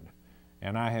attend.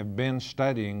 And I have been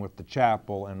studying with the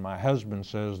chapel, and my husband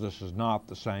says this is not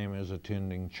the same as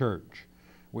attending church.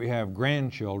 We have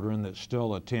grandchildren that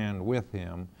still attend with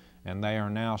him, and they are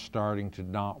now starting to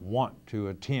not want to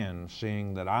attend,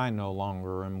 seeing that I no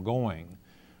longer am going.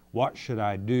 What should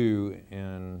I do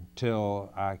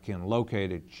until I can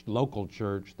locate a local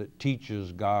church that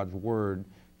teaches God's Word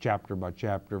chapter by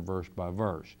chapter, verse by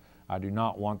verse? I do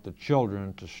not want the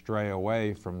children to stray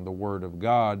away from the Word of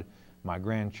God. My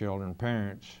grandchildren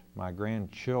parents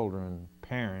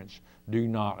do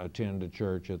not attend a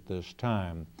church at this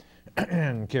time.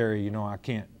 And Carrie, I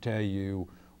can't tell you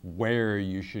where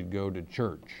you should go to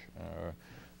church.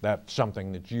 That's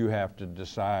something that you have to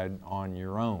decide on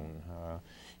your own.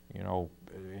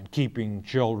 In keeping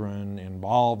children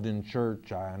involved in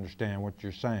church, I understand what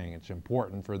you're saying. It's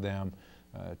important for them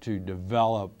to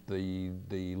develop the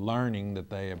learning that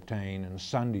they obtain in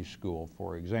Sunday school,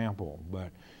 for example. But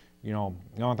the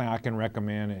only thing I can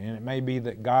recommend, and it may be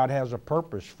that God has a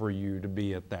purpose for you to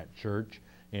be at that church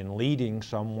in leading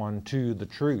someone to the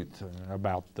truth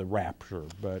about the rapture.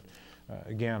 But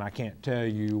again, I can't tell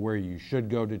you where you should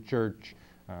go to church.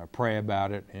 Pray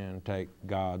about it and take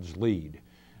God's lead.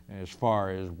 As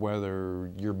far as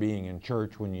whether you're being in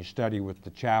church when you study with the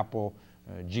chapel,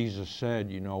 Jesus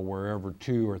said, wherever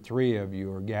 2 or 3 of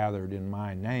you are gathered in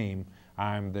my name,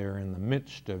 I'm there in the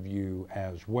midst of you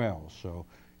as well. So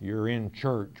you're in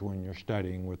church when you're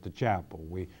studying with the chapel.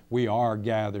 We are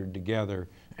gathered together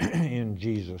in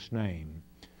Jesus' name.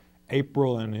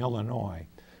 April in Illinois.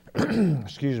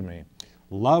 Excuse me.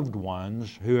 Loved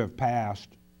ones who have passed,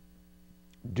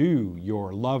 do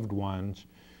your loved ones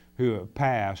who have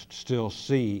passed still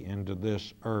see into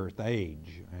this earth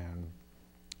age? And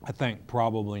I think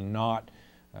probably not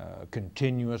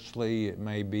continuously. It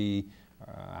may be,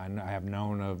 I have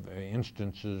known of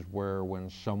instances where when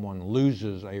someone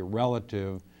loses a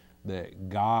relative, that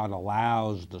God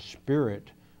allows the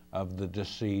spirit of the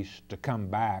deceased to come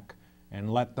back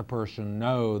and let the person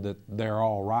know that they're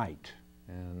all right.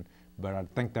 But I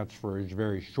think that's for a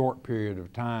very short period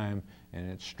of time, and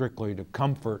it's strictly to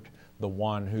comfort the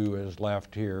one who is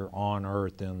left here on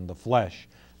earth in the flesh.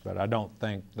 But I don't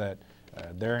think that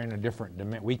they're in a different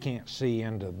dimension. We can't see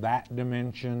into that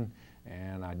dimension,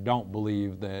 and I don't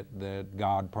believe that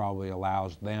God probably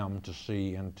allows them to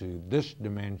see into this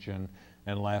dimension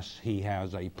unless he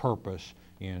has a purpose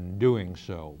in doing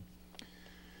so.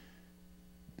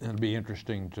 It'll be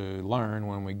interesting to learn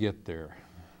when we get there.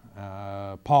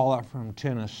 Paula from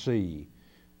Tennessee.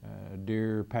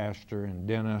 Dear Pastor and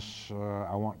Dennis,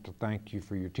 I want to thank you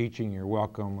for your teaching. You're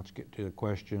welcome. Let's get to the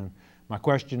question. My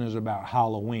question is about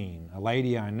Halloween. A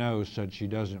lady I know said she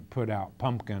doesn't put out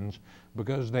pumpkins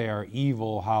because they are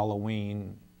evil.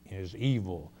 Halloween is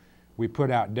evil. We put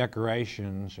out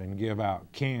decorations and give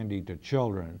out candy to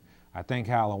children. I think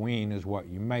Halloween is what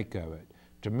you make of it.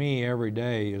 To me, every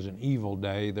day is an evil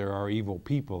day. There are evil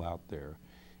people out there.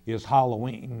 Is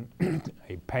Halloween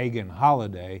a pagan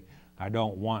holiday? I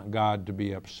don't want God to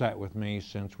be upset with me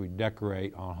since we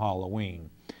decorate on Halloween.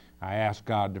 I ask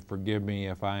God to forgive me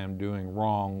if I am doing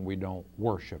wrong. We don't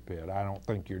worship it. I don't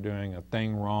think you're doing a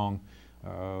thing wrong.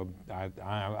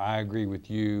 I agree with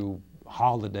you.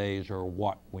 Holidays are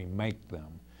what we make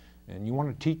them. And you want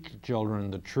to teach the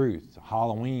children the truth.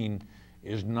 Halloween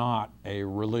is not a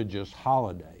religious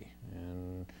holiday.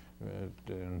 And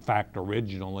in fact,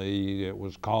 originally it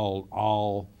was called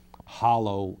All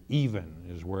Hallow Even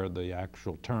is where the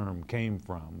actual term came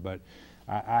from. But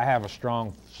I have a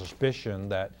strong suspicion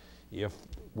that if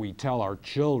we tell our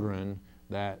children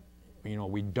that,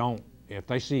 we don't, if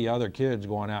they see other kids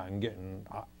going out and getting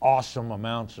awesome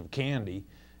amounts of candy,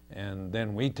 and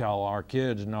then we tell our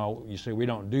kids, no, you see, we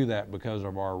don't do that because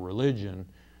of our religion,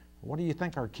 what do you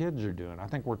think our kids are doing? I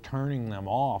think we're turning them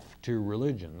off to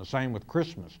religion. The same with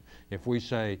Christmas. If we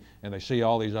say, and they see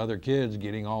all these other kids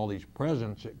getting all these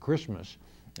presents at Christmas,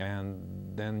 and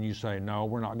then you say, no,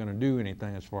 we're not going to do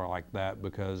anything as far like that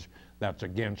because that's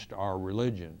against our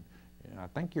religion. I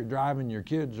think you're driving your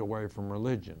kids away from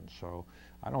religion. So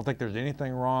I don't think there's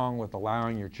anything wrong with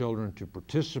allowing your children to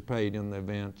participate in the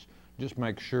events. Just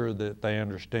make sure that they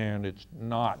understand it's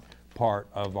not part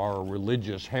of our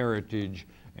religious heritage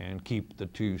and keep the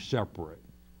two separate.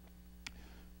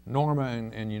 Norma,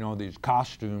 and these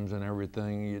costumes and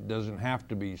everything, it doesn't have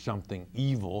to be something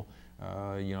evil.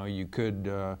 You could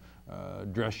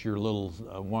dress your little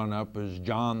one up as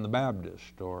John the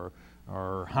Baptist or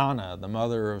Hannah, the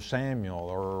mother of Samuel,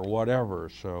 or whatever.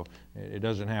 So it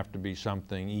doesn't have to be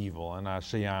something evil. And I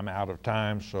see I'm out of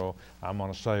time, so I'm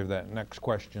going to save that next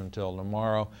question until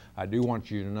tomorrow. I do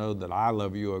want you to know that I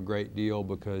love you a great deal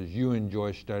because you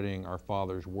enjoy studying our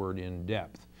Father's Word in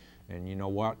depth. And you know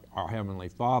what? Our Heavenly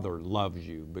Father loves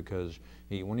you because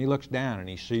when He looks down and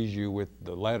He sees you with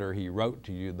the letter He wrote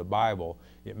to you, the Bible,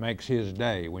 it makes His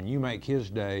day. When you make His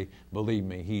day, believe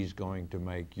me, He's going to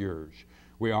make yours.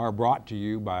 We are brought to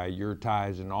you by your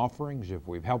tithes and offerings. If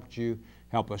we've helped you,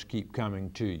 help us keep coming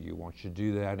to you. I want you to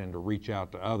do that and to reach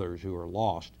out to others who are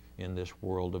lost in this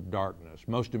world of darkness.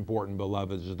 Most important,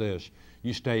 beloved, is this: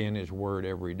 you stay in His Word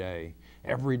every day.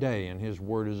 Every day in His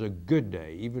Word is a good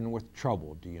day, even with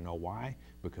trouble. Do you know why?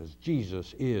 Because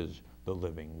Jesus is the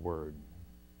living Word.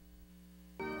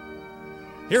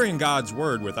 Hearing God's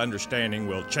Word with understanding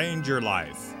will change your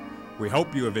life. We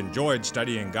hope you have enjoyed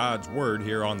studying God's Word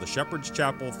here on the Shepherd's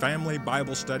Chapel Family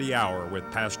Bible Study Hour with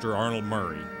Pastor Arnold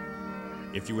Murray.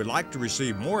 If you would like to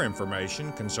receive more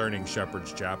information concerning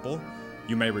Shepherd's Chapel,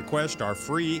 you may request our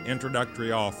free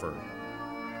introductory offer.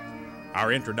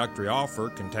 Our introductory offer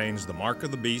contains the Mark of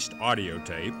the Beast audio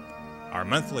tape, our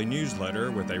monthly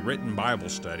newsletter with a written Bible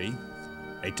study,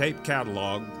 a tape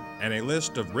catalog, and a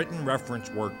list of written reference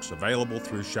works available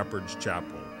through Shepherd's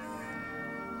Chapel.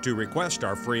 To request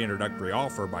our free introductory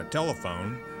offer by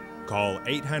telephone, call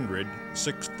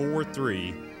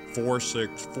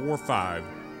 800-643-4645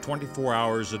 24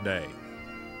 hours a day.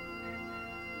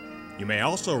 You may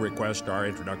also request our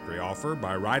introductory offer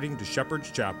by writing to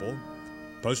Shepherd's Chapel,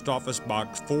 Post Office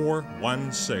Box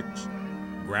 416,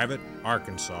 Gravette,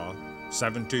 Arkansas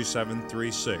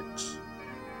 72736.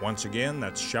 Once again,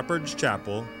 that's Shepherd's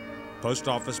Chapel, Post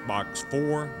Office Box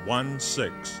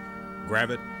 416,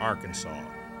 Gravette, Arkansas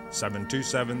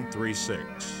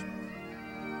 72736.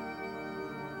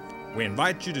 We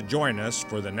invite you to join us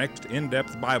for the next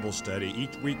in-depth Bible study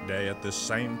each weekday at this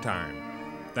same time.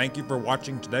 Thank you for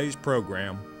watching today's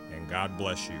program, and God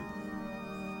bless you.